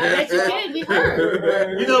bet you can. We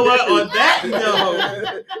heard. You know what? On that note,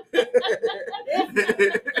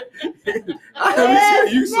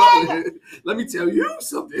 Let me tell you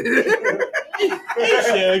something.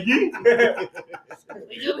 Shaggy.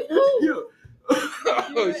 Yo.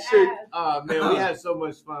 Oh shit. Man, we had so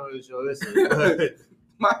much fun on the show. Listen,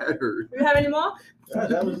 My head hurt. You have any more?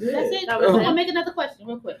 that was That's it. That We're was gonna make another question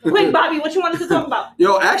real quick. Quick, Bobby, what you wanted to talk about?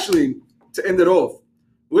 Yo, actually, to end it off,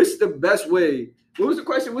 what's the best way? What was the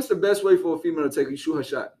question? What's the best way for a female to shoot her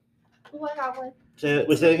shot? What got one? Say it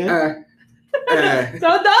again. So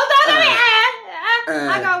don't let me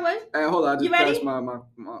I got one. Hold on, I You just ready? passed my. No,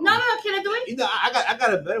 can I do it? You know, I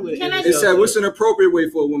got a better way. Can I- It said, "What's an appropriate way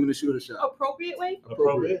for a woman to shoot her shot?" Appropriate way?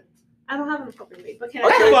 appropriate? I don't have an appropriate way, but can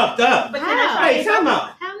That's I? fucked up. But can I How? try Hey, it? time out.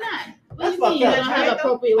 How not? What That's do you mean you fucked don't up. have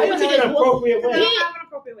appropriate? I What don't you have an just appropriate Because I way. don't have an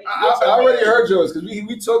appropriate way. I already heard yours because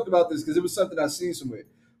we talked about this because it was something I seen somewhere.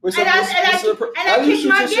 What's And up- I what's- what's the appro- and how I do you kicked shoot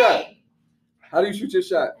my your shot? game. How do you shoot your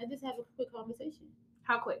shot? I just have a quick conversation.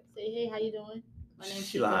 How quick? Say, hey, how you doing? My name's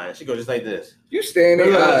She lying. She go just like this. You stand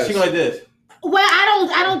there. She go like this. Well,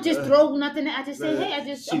 I don't just throw nothing. I just say, hey,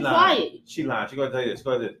 I'm quiet. She lying. She go like this. She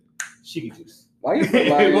go like this. She can juice. Why you from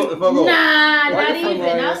lying? Nah, Why not you from even.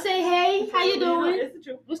 Ryan? I'll say, hey, how you doing? It's the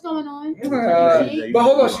truth. What's going on? But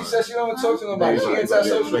hold on, she said she don't want to talk to nobody. She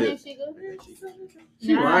antisocial. My name's Sugar.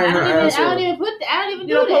 She Nah, lying I her don't ass even off. do You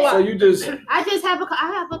don't that. So you just I just have a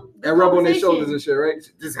and rub on their conversation. shoulders and shit, right?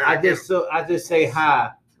 I just say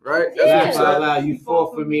hi. Right? Yeah. That's what I'm saying. You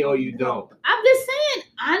fall for me or you don't. I'm just saying,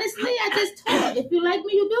 honestly, I just talk. If you like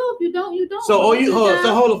me, you do. If you don't, you don't. So all you hold It's a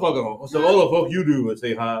the fuck on. So all the fuck you do is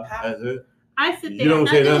say hi. That's it. I sit there. You don't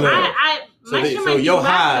say nothing. So my they- shit so might be your whack,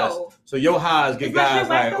 highs- though. So your highs get Is my guys shit like,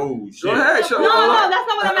 whack, though? oh shit. Go ahead, show No, her. that's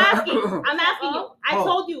not what I'm asking. I'm asking you. I Oh.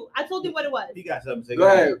 told you what it was. He got something to say. Go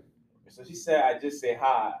ahead. So she said, I just say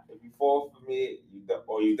hi. If you fall for me, you don't,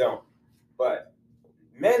 or you don't. But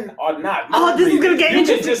Men are not. Oh, this is gonna get You can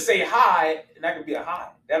interesting. just say hi, and that could be a hi.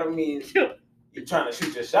 That don't mean you're trying to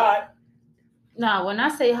shoot your shot. Nah, when I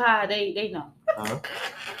say hi, they know.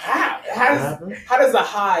 How does a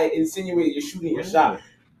hi insinuate you're shooting your shot?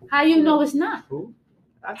 How you know it's not?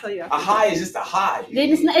 I'll tell you. A hi is just a hi. Then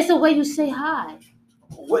it's not. It's the way you say hi.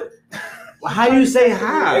 What? Well, how do you say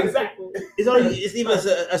hi? Exactly. It's only. It's even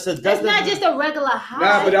a seductive. It's not just a regular hi.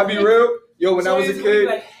 Nah, but I'll be real. Yo, when I was a kid.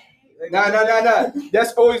 Like, Nah.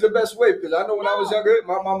 That's always the best way because I know when I was younger,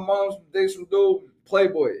 my mom's dating some dude,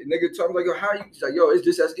 Playboy. And nigga told me like, yo, how you? She's like, yo, it's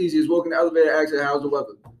just as easy as walking in the elevator and asking how's the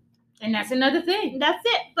weather. And that's another thing. That's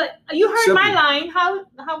it. But you heard Simple. my line. How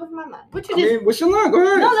was my line? What you I just? mean, what's your line? Go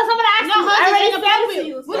ahead. No, that's not what I asked No, you. hers I is already said it inappropriate. to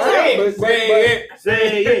you. What So- Say But- it. Say it.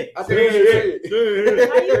 Say it. I think you should say it.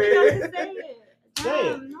 Why you think I should say it? Say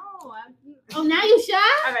it. No. Oh, now you shy?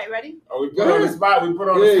 All right, ready? Oh, we put on the spot. We put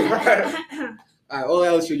on the spot. All right, all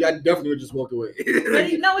else, y'all definitely would just walked away.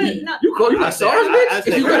 Ready? No, wait, no. You call you I got said- SARS, I bitch?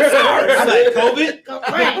 said- You got SARS. I like COVID.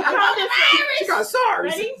 Right. Hold this way. She got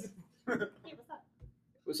SARS. Ready? Hey, what's up?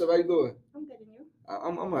 What's up? How you doing? I'm good, and you?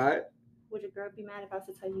 I'm alright. Would your girl be mad if I was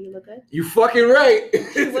to tell you you look good? You fucking right.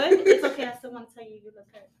 She would? It's okay. I still want to tell you you look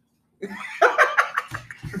good.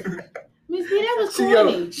 Miss B, that was She,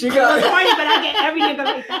 corny. she It was got. corny, but I get every nigga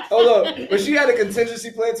like that. Hold up, but she had a contingency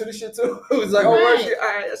plan to the shit too. It was like, oh, Right. well, shit, all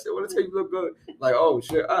right. I said, want to tell you you look good. Like, oh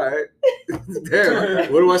shit, all right.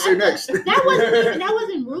 Damn, what do I say next? That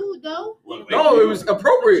wasn't rude though. No, it was But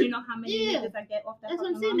appropriate. you know how many Yeah. niggas I get off that? That's what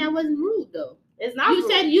I'm fucking saying. line? That wasn't rude though. It's not. You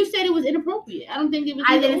rude. said it was inappropriate. I don't think it was.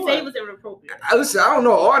 I either didn't or. say it was inappropriate. Listen, I don't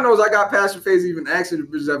know. All I know is I got past the phase of even asking if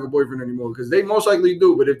bitches have a boyfriend anymore because they most likely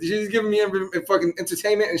do. But if she's giving me fucking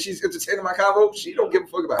entertainment and she's entertaining my convo, she don't give a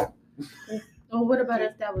fuck about it. Oh, what about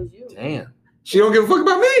if that was you? Damn. She don't give a fuck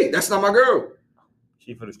about me. That's not my girl.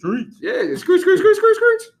 She for the streets. Yeah, screech.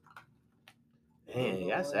 Man,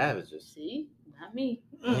 y'all savages. See, not me.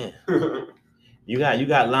 Man. You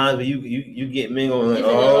got lines where you get me going like, You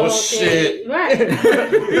said the oh whole shit. thing.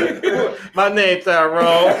 Right. My name Tyrone.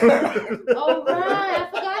 All right. I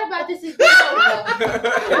forgot about this. Is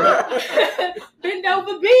Bend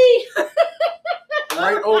over, B.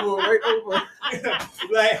 Right over.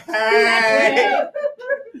 Like, hey.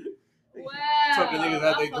 Wow. Talking niggas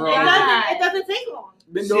out they I draw. forgot. It doesn't take long.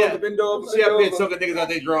 Bend over. She up here talking niggas out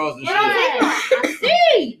their drawers and It shit. don't take long. I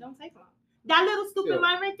see. It don't take long. That little stupid Yo.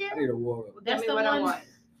 line right I there. need a water. That's That's me the what I one- want.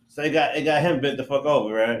 So it got him bent the fuck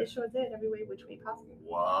over, right? It sure did. Every way, which way possible.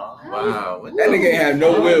 Wow. That nigga ain't have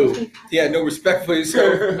no will. He had no respect for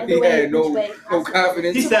himself. He had no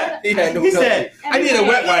confidence. He said, He had no he said, I need a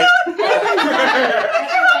wet wipe.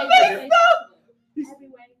 Every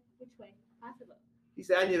way, which way possible. He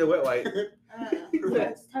said, I need a wet wipe.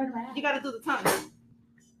 Yes, turn around. You gotta do the tongue.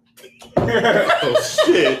 Oh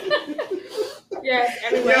shit. Yes,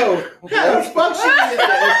 every way. Yo, how the fuck she did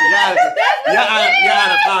that? Y'all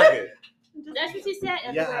out of pocket. That's what she said.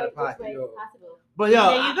 Every Yeah, way, out of which pocket, way yo. possible. But yo,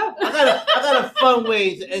 There you go. I got a fun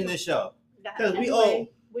way to end this show. Because we Every all way,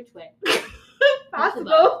 which way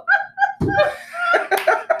Possible.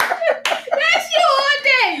 That's you all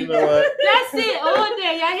day. you know what? That's it all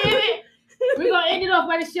day. Y'all hear me? We're gonna end it off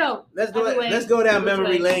by the show. Let's go Every way, let's go down which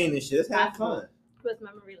memory way? lane and shit. Let's have fun. What's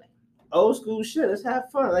memory lane? Old school shit. Let's have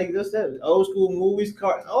fun. Like just that old school movies,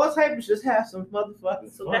 cartoons, all type of shit. Let's have some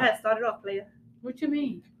motherfucking So fun. that has started off, player. What you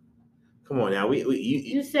mean? Come on now. You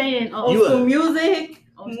You saying Old You- school music,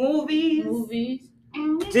 Old movies. movies?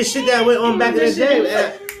 this shit that went on back in the day,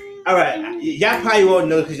 man. All right, y'all probably won't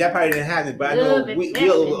know because y'all probably didn't have it, but I know Love it. we a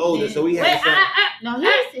little older, so we Wait, had some. No,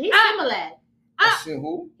 he's similar. I said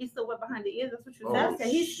who? He's still wet behind the ears. That's what you Oh, said. I said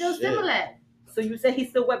he's still shit. similar. So you said he's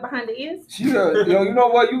still wet behind the ears? You know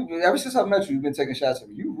what? You ever since I met you, you've been taking shots at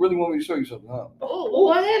me. You really want me to show you something, huh? Oh,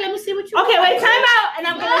 go ahead. Let me see what you. Okay, got. wait, time out. And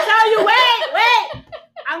I'm gonna tell you, wait.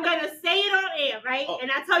 I'm gonna say it on air, right? Oh.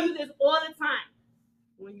 And I tell you this all the time.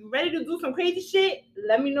 When you ready to do some crazy shit,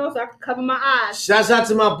 let me know so I can cover my eyes. Shouts out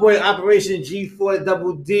to my boy Operation G4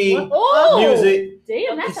 Double D Oh, Music.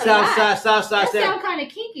 Damn, that's a lot. Southside That stand. sound kind of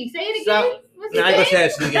kinky. Say it South- again. What's Nah, I ain't his gonna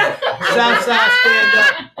name? say that shit again. Southside stand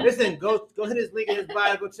up. Listen, go hit his link in his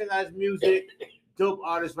bio. Go check out his music. Dope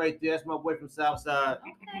artist right there. That's my boy from Southside.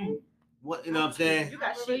 Okay. What you know what I'm saying? You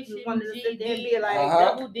got shit you wanted to sit there and be like,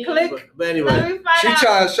 Uh-huh. click. But anyway. Let me find She out.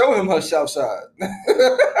 trying to show him her south side.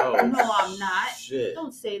 Oh, No, I'm not. shit.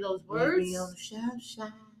 Don't say those words. Maybe on the south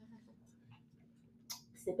side.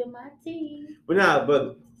 Sipping my tea. But nah,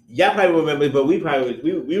 but y'all probably remember, but we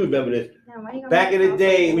remember this. Damn, why you gonna Back make in the it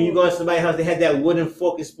day, sound when so you go to somebody's house, they had that wooden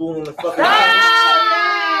fork and spoon on the fucking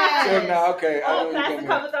Ah! So now, okay. I Oh, know plastic you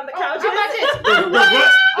covers on the Oh, couch. how about this? The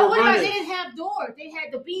Oh, what about runners. they didn't have have doors. They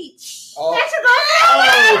had the beach. Oh, That should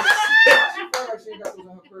Oh, she felt like she got those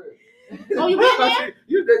in her crib. Oh, you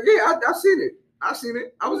been there? Yeah, I've seen it. I seen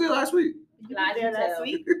it. I was there last week. You were there last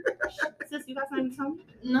week? Sis, you got something to tell me?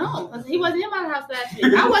 No, he wasn't in my house last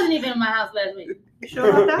week. I wasn't even in my house last week. You sure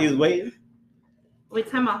about that? he was waiting. Wait,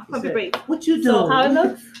 time out. He Puppy said, break. What you doing? So how it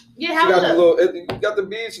looks? Yeah, She how got it the look? little. You got the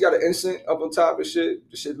beads. She got an incense up on top and shit.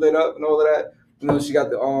 The shit lit up and all of that. You know, she got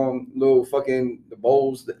the little fucking the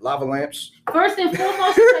bowls, the lava lamps. First and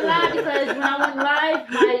foremost, it's a lie because when I went live,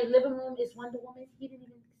 my living room is Wonder Woman. He didn't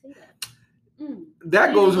even say that.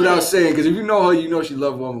 That goes without saying, because if you know her, you know she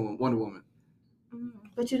loved Wonder Woman.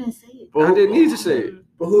 But you didn't say it. I didn't need to say it.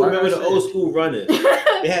 But who Why remember not the say old it? school running?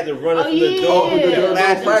 They had the runner Oh, from the yeah. door. Oh, with the Yeah.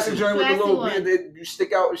 little plastic Shit. joint with the Plastic little one. beard that you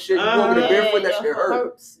stick out and shit. You Uh-huh. walking the barefoot, that Yeah, shit hurt.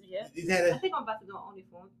 hurts. Yeah. You had I a, think I'm about to do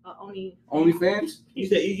an only OnlyFans? you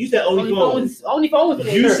said only phones. Only phones.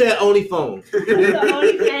 You said only phones. the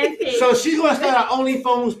OnlyFans page. So she's gonna start an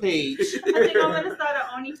OnlyPhones page, I think I'm gonna start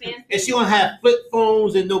an OnlyFans page. and she gonna have flip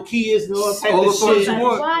phones and Nokias and all type All of the phones shit. you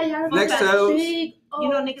want. Why y'all Next got tells. big, You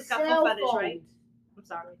know niggas got cell phone fetish, phones. right? I'm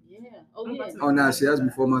sorry. Yeah. Oh I'm yeah. about to- Oh, nah, see, that's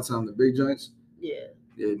before my time. The big joints? Yeah.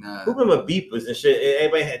 Yeah, nah. Who remember beepers and shit?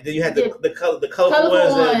 Everybody had. Then you had Yeah. the colorful Colorful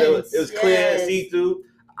ones. It was ones, clear, yes. see through.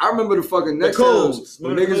 I remember the fucking The next codes. times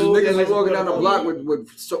when Remember the codes? niggas was walking down the Yeah. block with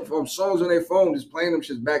songs on their phone, just playing them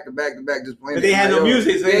shits back to back to back, just playing. But they it. had Like, no yo,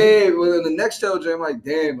 music. So Yeah, well, in the next jam, I'm like,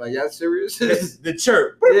 damn, like y'all serious? the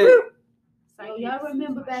chirp. Yeah. Yo, y'all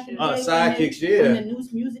remember back in the Oh, day sidekicks, when yeah. the new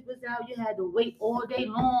music was out, you had to wait all day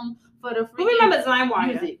long for the Who freaking remembers LimeWire?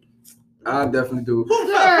 music. I definitely do. Who Girl,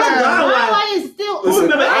 remember why is still Listen,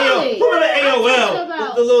 AOL? early. Who remember What you talking AOL?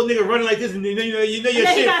 about? The little nigga running like this, and you know your And then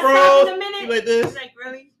shit he got froze. stopped in a minute. You like this, Like,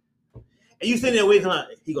 really? and you sitting there waiting like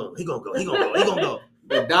he gonna go.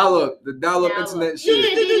 The dial-up internet Yeah,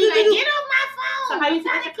 shit. then you like, get off my So phone. how you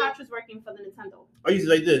think the couch was working for the Nintendo? I used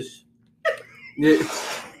to like this. Yeah.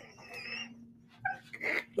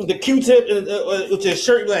 With the Q-tip and with your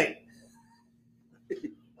shirt like.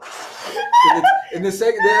 In the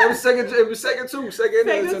second, it was second too. Second Second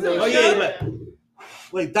Nintendo. too. Oh yeah,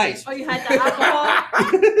 like dice. Oh, you had the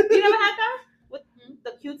alcohol? You never had that? With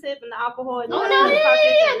the Q-tip and the alcohol? And Oh, the no, yeah.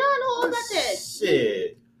 cartridge? No, about that.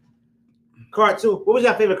 Shit. Cartoon. What was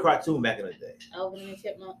your favorite cartoon back in the day? Alvin and the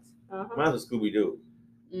Chipmunks. Uh-huh. Mine was Scooby Doo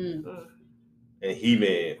Mm. and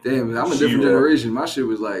He-Man. Damn, I'm a different She-Ra. generation. My shit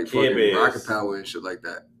was like Care fucking Bears. Rocket Power and shit like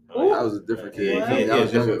that. Oh, I was a different kid. Yeah, I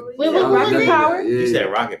was younger. different. Wait, I what was was younger. it? Power? You Yeah,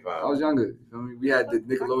 said Rocket I Power. was younger. I mean, we had the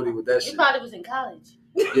Nickelodeon with that You shit. probably was in college.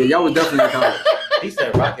 Yeah, y'all was definitely in college. He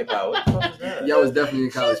said Rocket Power. What the fuck is that? Y'all was definitely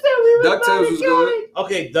in college. DuckTales was good.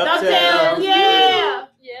 Okay, DuckTales, DuckTales. yeah.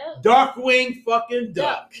 Yeah. Darkwing fucking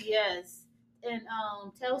Duck. Yes. And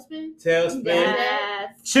Tailspin. Tailspin.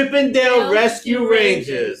 Yes. Chippendale Rescue Rescue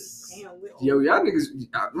Rangers. Damn, we're old. Yo, y'all niggas,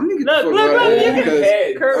 let me get Look, the fuck look, out look, of here look.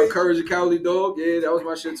 because Courage. Courage the Cowardly Dog. Yeah, that was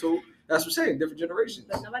my shit too. That's what I'm saying. Different generations.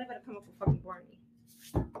 But nobody better come up with fucking Barney.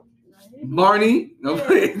 Barney. No,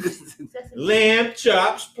 Lamb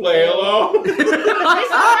chops play along.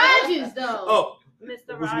 It's Rogers though. Oh,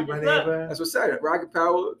 Mr. what's your Rogers. name? Look, that's what's sad. Rocket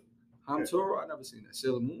Power. Hamtaro. I never seen that.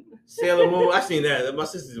 Sailor Moon. Sailor Moon. I seen that. My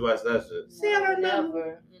sisters watched that shit. Sailor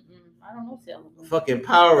never. I don't know Sailor Moon. Fucking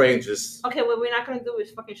Power Rangers. okay, what we're not gonna do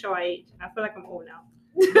is fucking show our age. I feel like I'm old now.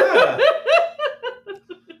 Yeah.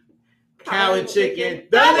 Cow and chicken.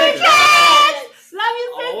 Thundercats! Love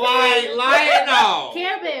you, sister. Lionel.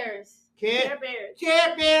 Care Bears. Care Bears.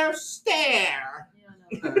 Care Bear stare.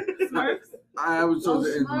 Yeah, no. Smurfs. I was Oh, told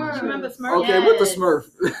to end my Smurf. shit. Remember Smurfs? Okay, with the Yes. Smurf.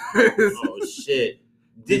 Oh shit.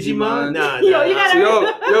 Digimon? Nah. Yo, you gotta-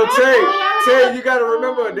 yo, Tay, you gotta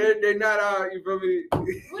remember they're not you feel me?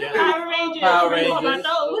 What Yeah. about, Power Rangers. Power What about Rangers.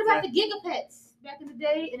 those? what about the Gigapets back in the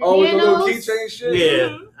day? And the Oh, with the little Nanos? keychain shit.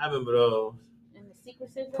 Yeah, I remember those. And the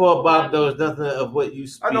Secret System? Poor Bob knows nothing of what you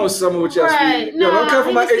speak. I know some of what y'all Right. speak. Yo, don't come for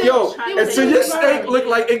Nah, my he was yo. still- he was Until still your learning. steak look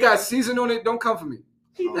like it got season on it, don't come for me.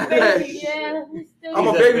 He's a Yeah. baby. Yeah. he's still- I'm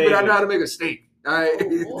a He's baby, but I baby. know how to make a steak. All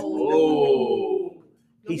right. Oh.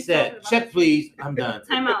 He said, check please. I'm done.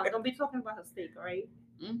 Time out. Don't be talking about her steak, all right?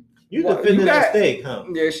 You Well, defending you that got- steak, huh?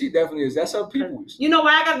 Yeah, she definitely is. That's her people's. You know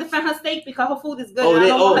why I gotta defend her steak? Because her food is good. Oh, and I they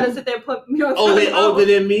don't want her old. to sit there and put me on Oh, they something older else.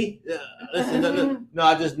 than me? Listen, no,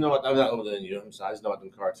 I just know I'm not older than you. I'm sorry, I just know about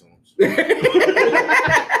them cartoons. Yeah,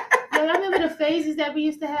 I remember the phases that we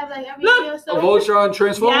used to have like every Look. year or A so. Voltron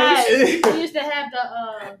Transformers. Yes. We used to have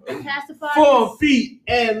the pacifiers. 4 feet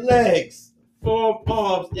and legs, 4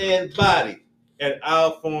 arms and body. And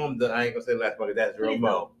I'll form the, I ain't gonna say the last part, that's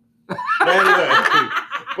Ramo. Anyway,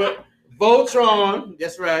 but Voltron,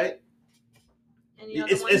 that's right. And the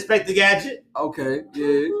other It's one- Inspector Gadget. Okay,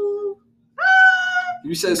 yeah.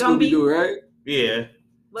 You said Gumby? Scooby Doo, right? Yeah.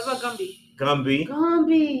 What about Gumby? Gumby.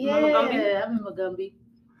 Gumby, yeah. Remember Gumby? I remember Gumby.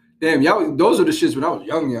 Damn, y'all. Those are the shits when I was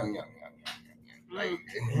young. Mm.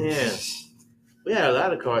 Yeah. We had a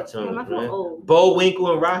lot of I'm cartoons, not so man. old.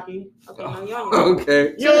 Bullwinkle and Rocky. Okay, no, you're on your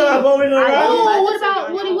Okay. You know about Bullwinkle and I Rocky? don't. Oh, what That's about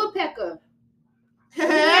a Woody good Woodpecker?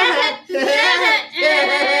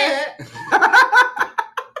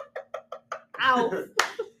 Ow.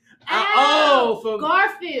 Oh, from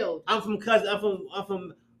Garfield. I'm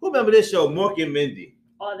from. Who remember this show, Morky and Mindy?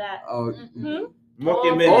 All that. Oh,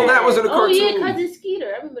 Morky and Oh, Mindy. all that was in the Oh cartoon. yeah, Cousin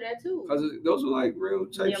Skeeter. I remember that too. Cause those were like real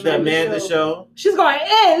type Yeah, shit. The Amanda show. She's going,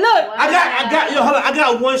 hey, look. I got. Yo, hold on. I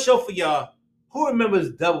got one show for y'all. Who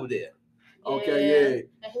remembers Double Dare? Okay,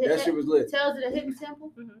 yeah. That shit was lit. Tales of the Hidden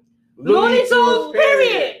Temple. Looney Tunes,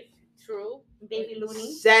 period. True. Baby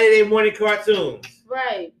Looney. Saturday morning cartoons.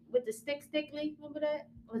 Right. With the Stickly. Remember that?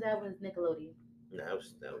 Or that was Nickelodeon. No, that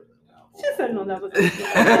was. She said no, that was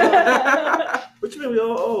What you mean we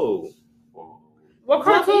all old? What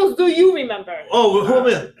cartoons do you remember? Oh, who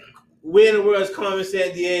remember? Where in the world is Carmen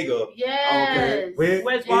San Diego? Yes. Where?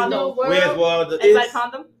 Where's in Waldo? the Where's world? Waldo? Anybody Is-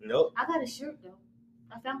 found them? Nope. I got a shirt though.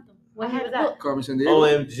 I found them. What I had year a was that? book. Carmen San Diego.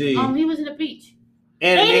 OMG. He was in the beach.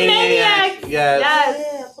 Animaniacs. Yes. Yes.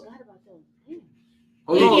 Yeah, I forgot about them. Damn.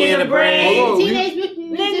 Hold on. Pinky and the Brain. Hold on. Teenage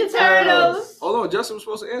Mutant Ninja Turtles. Hold on. Justin was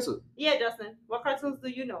supposed to answer. Yeah, Justin. What cartoons do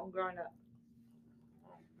you know growing up?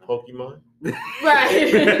 Pokemon.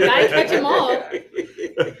 Right. Gotta catch them all.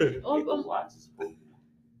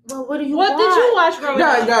 Well, what do you What did you watch growing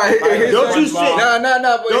up? Don't you say-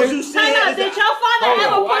 Nah. But Don't you say Time out. that? Did your father Hold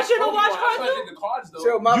ever on. push you to watch cartoons? The cards though.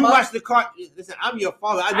 Chill, my You mom. watch the card. Listen, I'm your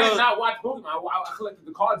father. I I did know. not watch Pokemon. I collected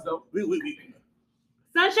the cards though. We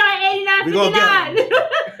Sunshine 89, We gonna 59.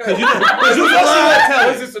 Cause you know tell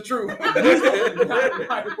Is us. this the truth?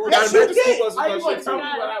 Yes, you did. How you gonna tell me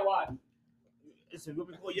shit. what I watch? Listen, we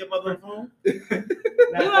call your mother on the phone.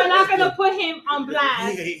 You are not going to put him on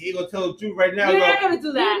blast. He gonna tell the truth right now. You're Go, not going to do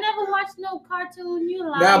You that. never watched no cartoon. You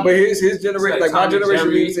like? Nah, but his generation, It's like my like Tom and generation,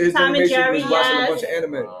 Jerry. means his Tom and generation was Jerry, watching a yes. bunch of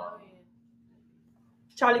anime.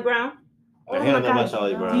 Charlie Brown. I don't know about Charlie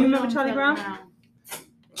Do you Brown. remember Charlie Brown?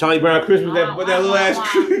 Charlie Brown Christmas, that little ass.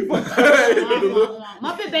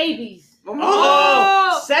 Muppet Babies.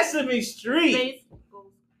 Oh, Sesame Street. Space.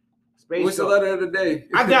 Space What's the Ghost. letter of the day?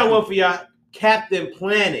 I got one for y'all. Captain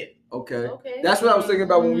Planet. Okay. Okay. That's what I was thinking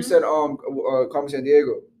about when we said Carmen San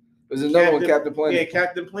Diego. There's another one, Captain Planet. Yeah,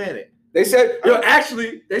 Captain Planet. They said,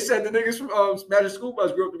 actually, they said the niggas from Magic School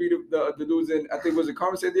Bus grew up to be the dudes in, I think, was it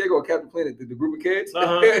Carmen San Diego or Captain Planet, the group of kids?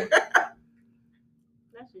 Uh-huh.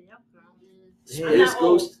 That's your young girl. Yeah. Space not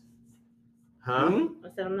old. Ghost. Huh? I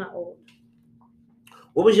said I'm not old.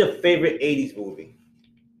 What was your favorite 80s movie?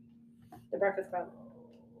 The Breakfast Club.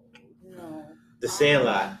 No. The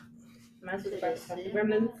Sandlot. Mine's The Breakfast Club. The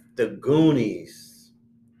Gremlins. The Goonies.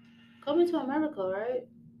 Coming to America, right?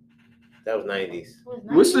 That was 90s.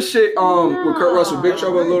 What's the shit with Kurt Russell, Big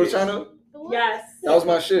Trouble in Little China? Yes. That was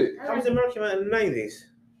my shit. Coming to America in the 90s.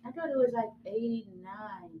 I thought it was like 89.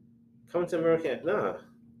 Coming to America. Nah.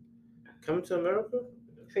 Coming to America?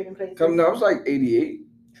 Trading Places. I was like 88.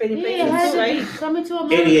 Trading Yeah, Places it was had to right. be. Coming to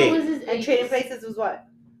America 88. was his And Trading Places was what?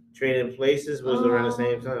 Trading Places was around the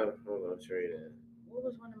same time. Hold on, Trading. What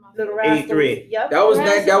was one of my Little favorites? Rascals. 83. Yep. That was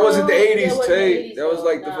Rascals. that wasn't the 80s, That wasn't Tay. 80s, That was though.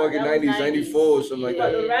 like the Nah, fucking that was 90s, 94 or something like What,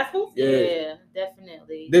 that. Little Rascals? Yeah. Yeah,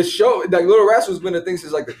 definitely. This show, like Little Rascals, been a thing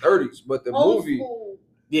since like the 30s, but the Old movie. school.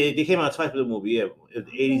 Yeah, they came out twice for the movie. Yeah, it was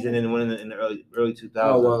the 80s and then one in the early 2000s.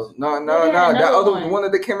 Oh well, no. Well, they had That another other one. one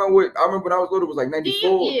that they came out with. I remember when I was little, it was like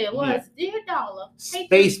 '94. Yeah, it was. Dear Dollar.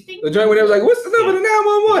 Space- The joint when they was like, "What's the number to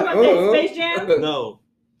 911?" Space Jam? No,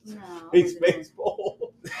 No. it's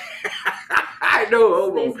baseball. I know,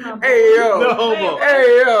 homo. Space Mountain. Hey yo, No homo.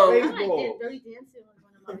 hey yo. Baseball. Dirty Dancing was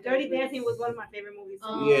one of my Dirty favorites. Dancing was one of my favorite movies.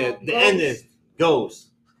 Um, Yeah, the Ghost. ending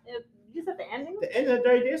goes. You said the ending? The ending of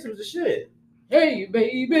Dirty Dancing was the shit. Hey,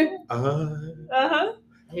 baby. Uh-huh.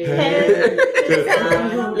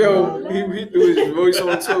 Yo, he threw his voice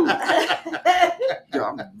on too. Yo,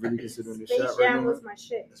 I'm really considering this Space shot right Jam now. was my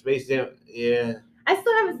shit. Space Jam, yeah. I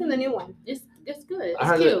still haven't seen the new one. It's good. I It's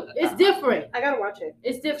heard cute. it. It's different. I gotta watch it.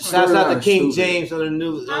 It's different. Shouts out to Storyline King stupid. James on the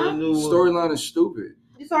new Storyline is stupid.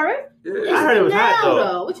 You saw it? Yeah. I heard it was hot, now,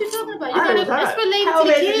 though. What you talking about? I heard it was hot. It's related to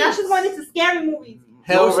the Hellraiser. Now kids. she's going into scary movies.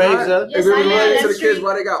 Hellraiser. Yes, If it I was am. related to the That's kids, true.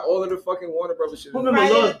 why they got all of the fucking Warner Brothers shit? Who remember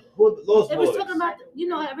Friday. Lost They was Boys? talking about,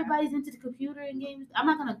 everybody's into the computer and games. I'm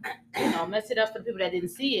not gonna, mess it up for the people that didn't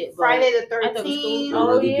see it. But Friday the I thought it was 13th. cool.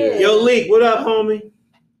 Oh, Oh yeah. yeah. Yo, Leak, what up, homie?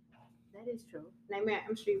 That is true. Nightmare on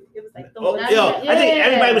Elm Street. It was like the Oh, whole. yo, I think Yeah.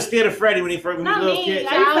 everybody was scared of Freddy when he was Not a little me. kid.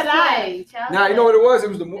 I used to Child's lie. Play. Child's Nah, you know what it was? It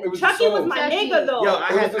was the Chucky was song. my Chucky. nigga though. Yo, I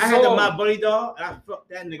had the the song. My Bunny doll, and I fucked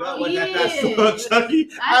that nigga up Oh, when after I yeah. saw Chucky.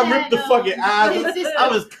 I I had, ripped the fucking eyes. his sister. I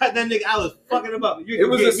was cutting that nigga. I was fucking him up. You It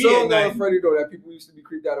was get a me at song night. on Freddy though that people used to be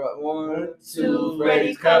creeped out about. 1, 2, Two,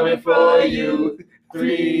 Freddy's coming for you.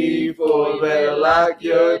 3, 4, better lock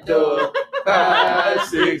your door. 5,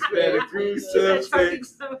 6, better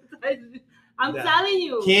crucifix. I'm Nah. telling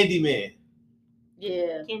you. Candyman.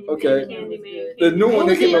 Yeah. Candyman, Okay. Candyman. The new one What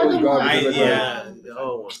that was came the out was other one? garbage. Yeah. The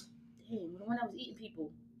old one. Damn, the one that was eating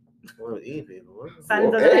people. What was eating people? What?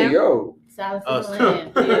 Silence of the Hey Lamb. yo. Silence Oh, of the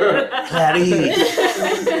Lamb. Yeah. Clarice.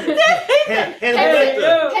 Hannibal Pet,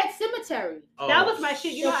 Lecter. Pet Cemetery. Oh. That was my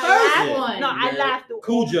shit. You The know, first I laughed. one. No, I Man. laughed through.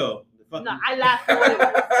 Cujo. No, I laughed through all of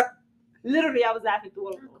those. Literally, I was laughing through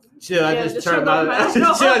all of those. Chill, I Yeah, just just turned shut my up, man.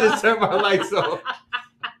 chill, I just turned my lights off.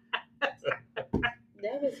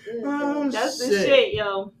 That was good. Oh, That's the Shit. shit,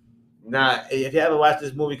 yo. Nah, if you ever watched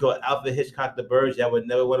this movie called Alfred Hitchcock the Birds, y'all would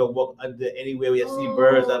never want to walk under anywhere where you see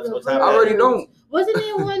birds up the on top I of already that. know. Wasn't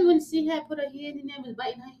there one when she had put her hand in there and was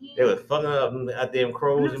biting her hand? They was fucking up out there in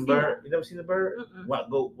crows Never and seen birds. You never seen the bird? Mm-mm.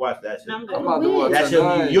 Go watch that shit. No, I'm I'm good. about to watch That shit,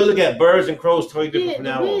 tonight. you'll look at birds and crows totally different Yeah, from the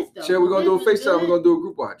now on. Wiz, though. Shit, we're gonna do a The Wiz was FaceTime. We're good. gonna do a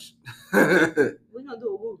group watch. We're gonna do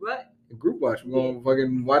a woo, right? Group watch. We're gonna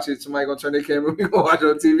fucking watch it. Somebody gonna turn their camera. We gonna watch it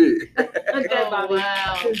on TV. Okay, Oh, Bobby.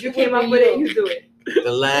 wow. Since you came up with it, you do it.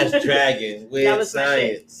 The Last Dragon That with was my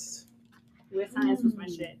shit. science. Weird science was my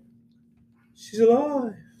shit. She's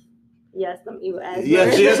alive. Yes, them evil ass. Yeah,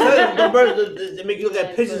 birds. see, that's what the birds they make you look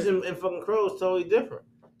at pictures and fucking crows totally different.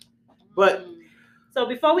 But So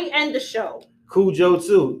before we end the show, Cujo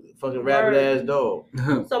too, fucking rabbit Word. ass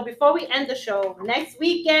dog. so before we end the show, next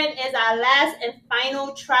weekend is our last and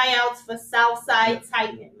final tryouts for Southside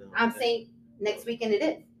Titan. I'm saying next weekend it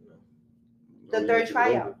is. The third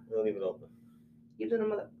tryout. We'll leave it open. You do the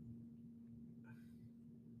mother.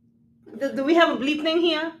 Do we have a bleep thing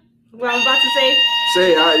here? What I'm about to say?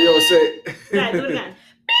 Say, yo, say. Yeah, do it again.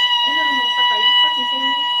 You little motherfucker, are you fucking kidding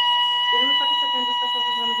me? Did we fucking sit there and discuss what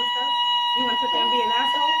we're gonna discuss? You want to sit there and be an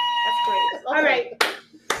asshole? That's great. All right.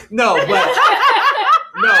 No,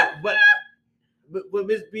 but what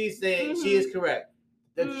Miss B is saying, she is correct.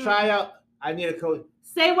 The Mm. tryout, I need a coach.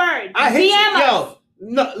 Say word. I hate DM you. us. Yo,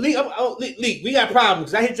 no, Lee, we got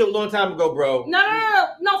problems. I hit you a long time ago, bro.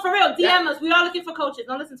 No, for real. DM us. We are looking for coaches.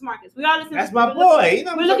 Don't listen to Marcus. We are listening. That's to, my we're boy. Looking, You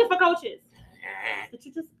know what we're I'm looking for coaches. But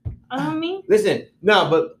you just, I don't mean. Listen, no,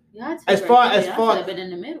 but Y'all two As right far- there. as I far- should have been in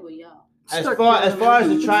the middle with y'all. as far as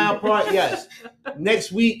the trial part, yes.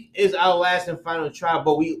 Next week is our last and final trial,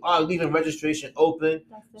 but we are leaving registration open.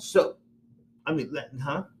 So, I mean,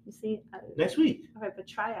 huh? You see, Next week. all right, but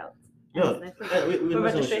tryouts. No, Next week. we But messing with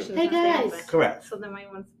registration. you. Hey, is gonna stay guys. open. Correct. So then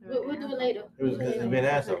might want to. We'll do it later. It was being an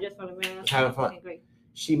asshole. Just want to be an asshole. Having fun. Okay, great.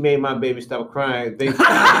 She made my baby stop crying. Thank You're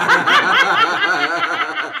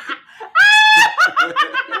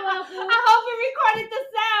welcome. I hope we recorded the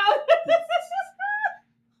sound.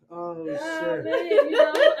 Oh Oh, shit. man,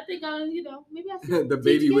 I think maybe I should The teach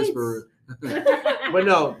baby kids. whisperer. But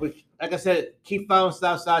no, but like I said, keep following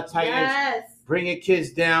Southside Titans. Yes. Bring your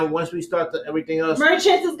kids down. Once we start everything else.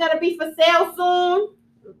 Merchants is gonna be for sale soon.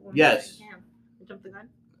 Yes. Damn. I jumped the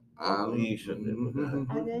gun. You shouldn't have done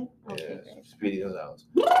that. Okay. Okay. Yes. Great. Speedy Gonzalez.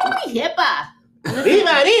 Yepa.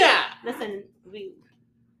 Viva, Viva! Listen,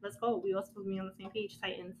 let's go. We all supposed to be on the same page,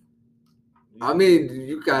 Titans. I mean,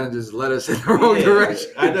 you kind of just led us in the wrong Yeah,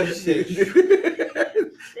 direction. I know you said.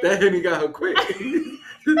 That Henny got her quick.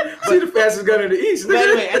 She the fastest gun in the East. But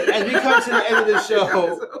anyway, as we come to the end of the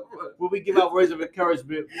show, where we give out words of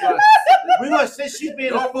encouragement, we're gonna since she's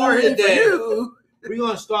being a No fool more hit for today, you. we're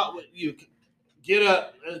gonna start with you. Get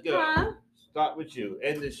up. Let's go. Huh? Start with you.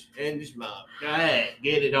 End this mob. Go ahead.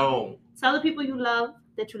 Get it on. Tell the people you love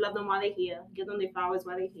that you love them while they're here. Give them their flowers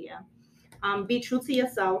while they're here. Be true to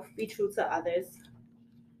yourself. Be true to others.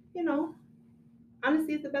 You know,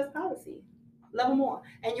 honesty is the best policy. Love them more.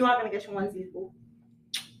 And you are going to get your onesies, boo.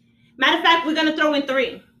 Matter of fact, we're going to throw in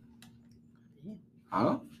 3.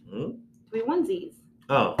 Huh? 3 onesies.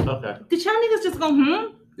 Oh, okay. Did y'all niggas just go,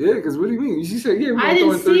 Yeah, because what do you mean? She said, yeah, I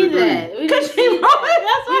didn't see that. We Because didn't she see wrote that. it.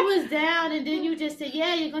 That's He why. was down, and then you just said,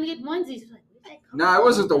 "Yeah, you're gonna get onesies." Like, where'd that come Nah, it from?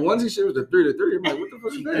 wasn't the onesie shit. It was the 3 to 3. I'm like, what the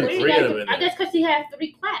fuck is She What that? do you Three got of them to- in I there. guess because she had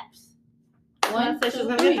 3 claps. One said she was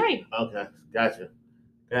going to get 3. Okay. Gotcha.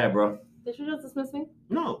 Go ahead, bro. Did you just dismiss me?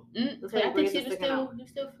 No. Okay, I think she was you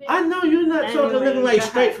still fit. I know you're not talking Anyway, looking like go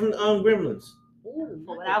straight ahead. from Gremlins. Ooh,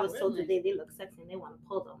 But not what the I was told gremlin. today, they look sexy and they want to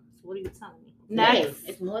pull them. So what are you telling me? Hey, Next.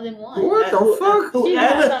 it's more than one. What the fuck?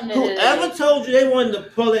 Yeah, something to- Whoever told you they wanted to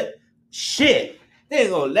pull it, shit. They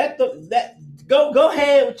ain't gonna let Go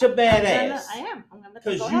ahead with your bad I ass. am. I'm gonna let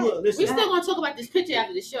Because go you ahead. listen. We still gonna talk about this picture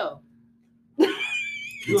after the show.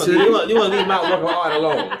 You want to leave my working art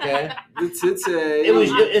alone, okay? It's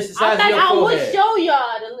the size of your I would forehead. show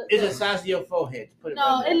y'all the look. It's the size of your forehead. Put it No,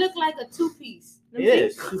 right it there. looked like a 2-piece. It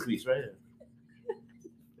is 2-piece right here.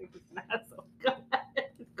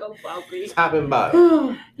 Go, Bobby. Top and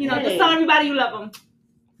bottom. You know, just tell everybody you love them.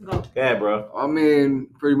 Go. Yeah, bro. I mean,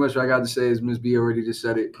 pretty much what I got to say is Miss B already just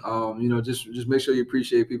said it. You know, just make sure you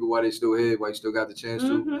appreciate people while they still here, while you still got the chance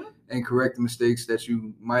to, and correct the mistakes that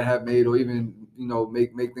you might have made, or even, you know,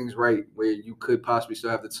 make things right where you could possibly still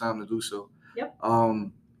have the time to do so. Yep.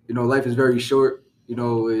 You know, life is very short. You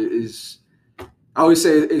know, I always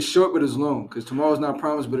say it's short, but it's long, because tomorrow's not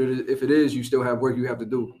promised. But if it is, you still have work you have to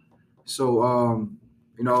do. So,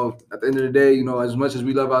 you know, at the end of the day, you know, as much as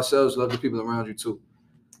we love ourselves, love the people around you too.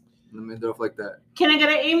 Let me end off like that. Can I get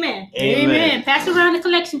an amen? Amen. Pass around the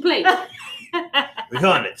collection plate. We're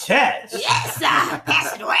on the chat. Yes,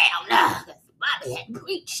 pass it around. Bobby had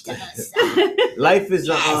preached to us. Life is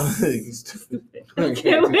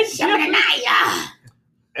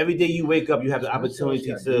every day you wake up, you have the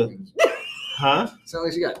opportunity to. Huh? Sound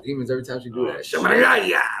like she got demons every time she do that.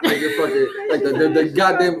 Like the fucking, like the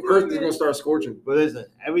goddamn earth is gonna start scorching. But listen,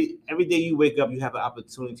 every day you wake up, you have an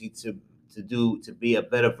opportunity to be a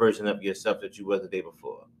better version of yourself that you were the day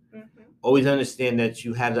before. Always understand that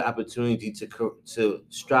you have the opportunity to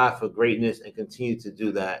strive for greatness and continue to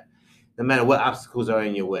do that, no matter what obstacles are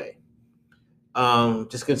in your way.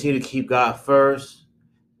 Just continue to keep God first.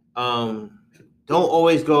 Don't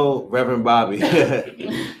always go Reverend Bobby.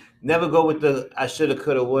 Never go with the I shoulda,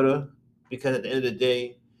 coulda, woulda, because at the end of the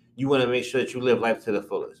day, you want to make sure that you live life to the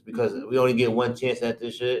fullest, because we only get one chance at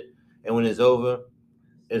this shit, and when it's over,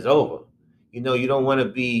 it's over. You know, you don't want to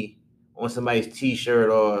be on somebody's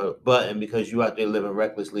T-shirt or button because you out there living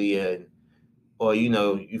recklessly or you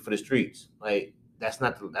know, you for the streets. Like that's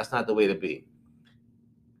not the way to be.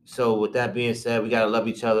 So with that being said, we gotta love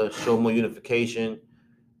each other, show more unification.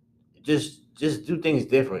 Just do things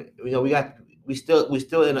different. You know, we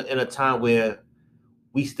still in a time where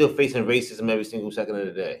we still facing racism every single second of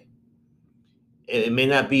the day. It may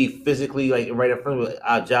not be physically like right in front of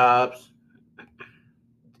our jobs,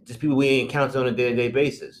 just people we encounter on a day-to-day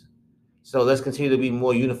basis. So let's continue to be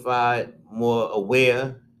more unified, more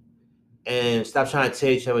aware, and stop trying to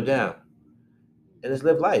tear each other down. And just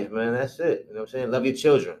live life, man. That's it. You know what I'm saying? Love your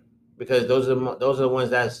children, because those are the ones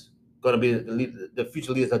that's going to be the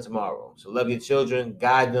future leaders of tomorrow. So love your children,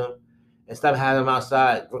 guide them, and stop having them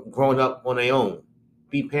outside growing up on their own.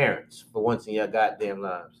 Be parents for once in your goddamn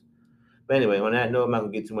lives. But anyway, on that note, I'm not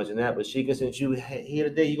going to get too much in that. But Sheikah, since you here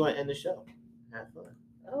today, you're going to end the show. Have fun.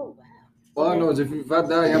 Oh, wow. All I know is if I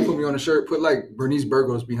die, y'all put me on a shirt, put like Bernice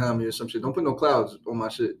Burgos behind me or some shit. Don't put no clouds on my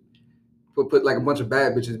shit. Put like a bunch of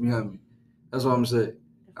bad bitches behind me. That's all I'm saying.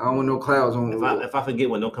 I don't want no clouds on. If I forget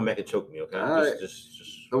one, don't come back and choke me, okay? All right.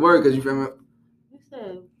 Just Don't worry, because you feel me. You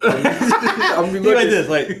said. I'm be he like looking. this,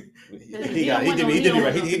 like he did me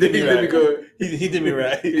right. He did me right. good. He did me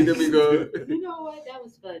right. He did me good. You know what? That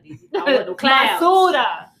was funny. I want no clouds.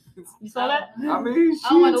 Basura. You saw that? I mean, I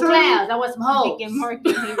don't want no clouds. I want some hoes. Making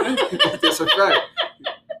murky. That's a fact.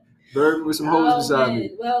 Bird with some hoes beside man.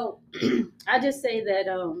 me. Well, I just say that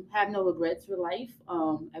have no regrets for life.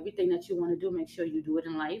 Everything that you want to do, make sure you do it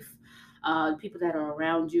in life. People that are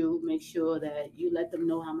around you, make sure that you let them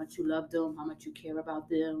know how much you love them, how much you care about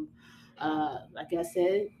them. Like I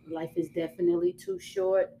said, life is definitely too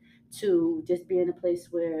short to just be in a place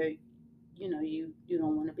where you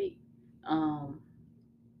don't want to be.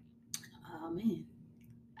 Oh man,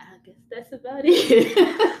 I guess that's about it.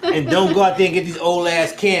 And don't go out there and get these old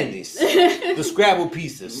ass candies, the Scrabble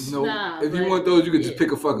pieces. No, Nah, if you but- want those, you could just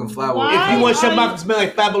pick a fucking flower. Why? If you want your Why? mouth to smell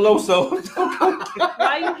like Fabuloso, Why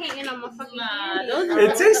are you hating on my fucking Nah, candy? those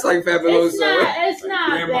It tastes like Fabuloso. It's not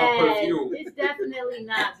Grandma bad. perfume. It's definitely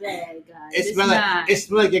not bad, guys. it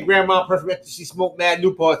smell like your grandma perfect. She smoked mad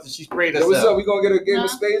Newports and she sprayed Yo, what's up? herself. We gonna get a game Huh? of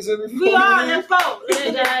spades in before We are. leave? Let's go.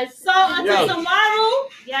 Yeah, guys. So until Yo. tomorrow.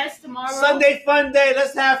 Yes, tomorrow. Sunday fun day.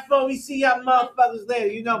 Let's have fun. We see y'all motherfuckers later,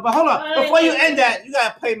 you know. But hold on, before you end that, you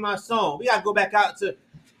gotta play my song. We gotta go back out to,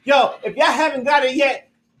 yo. If y'all haven't got it yet,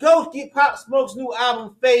 go get Pop Smoke's new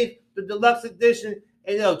album, Faith, the deluxe edition,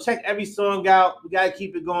 and check every song out. We gotta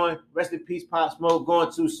keep it going. Rest in peace, Pop Smoke.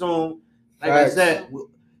 Going too soon. Like Facts. I said,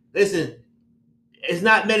 listen, it's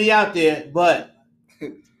not many out there, but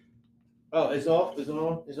oh, it's off. It's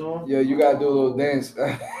on. It's on. Yeah, you gotta do a little dance. You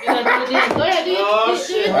gotta do the dance. Go ahead, do Oh, your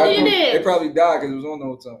shit. do your They dance. probably died because it was on the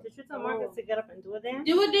whole time. Did you tell Marcus to get up and do a dance?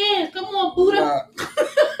 Do a dance. Come on, Buddha. Nah,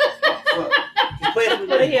 Just play it for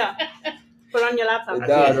Put it me. here. Put it on your laptop. it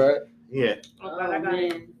died, right? Yeah. Oh, God, I got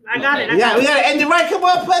it. man. I got it. I Yeah, got we it. gotta end it right. Come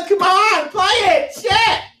on, play it.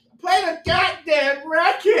 Shit. Play the goddamn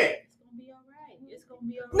record. It's gonna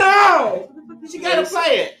be all right. No. She gotta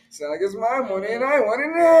play it. Sound like it's my money and I want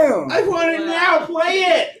it now. I want it now. Play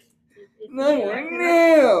it. I want it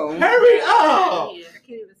now. Hurry up. I can't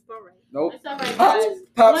even spell right. Nope. It's all right, Pop, guys.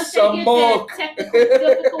 pop Once some they get milk. that technical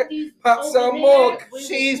difficulties Pop over some there, milk. we will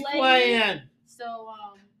She's play it. playing. So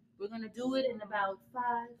we're gonna do it in about 5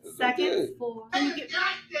 Seconds. 4. Play the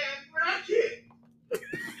goddamn record.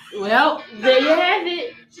 Well, there you have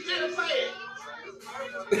it. She gotta play it.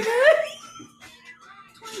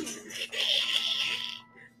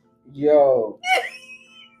 Yo.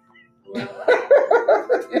 Well,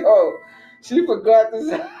 Yo. She forgot this.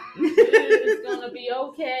 it's gonna be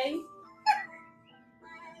okay.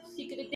 She could have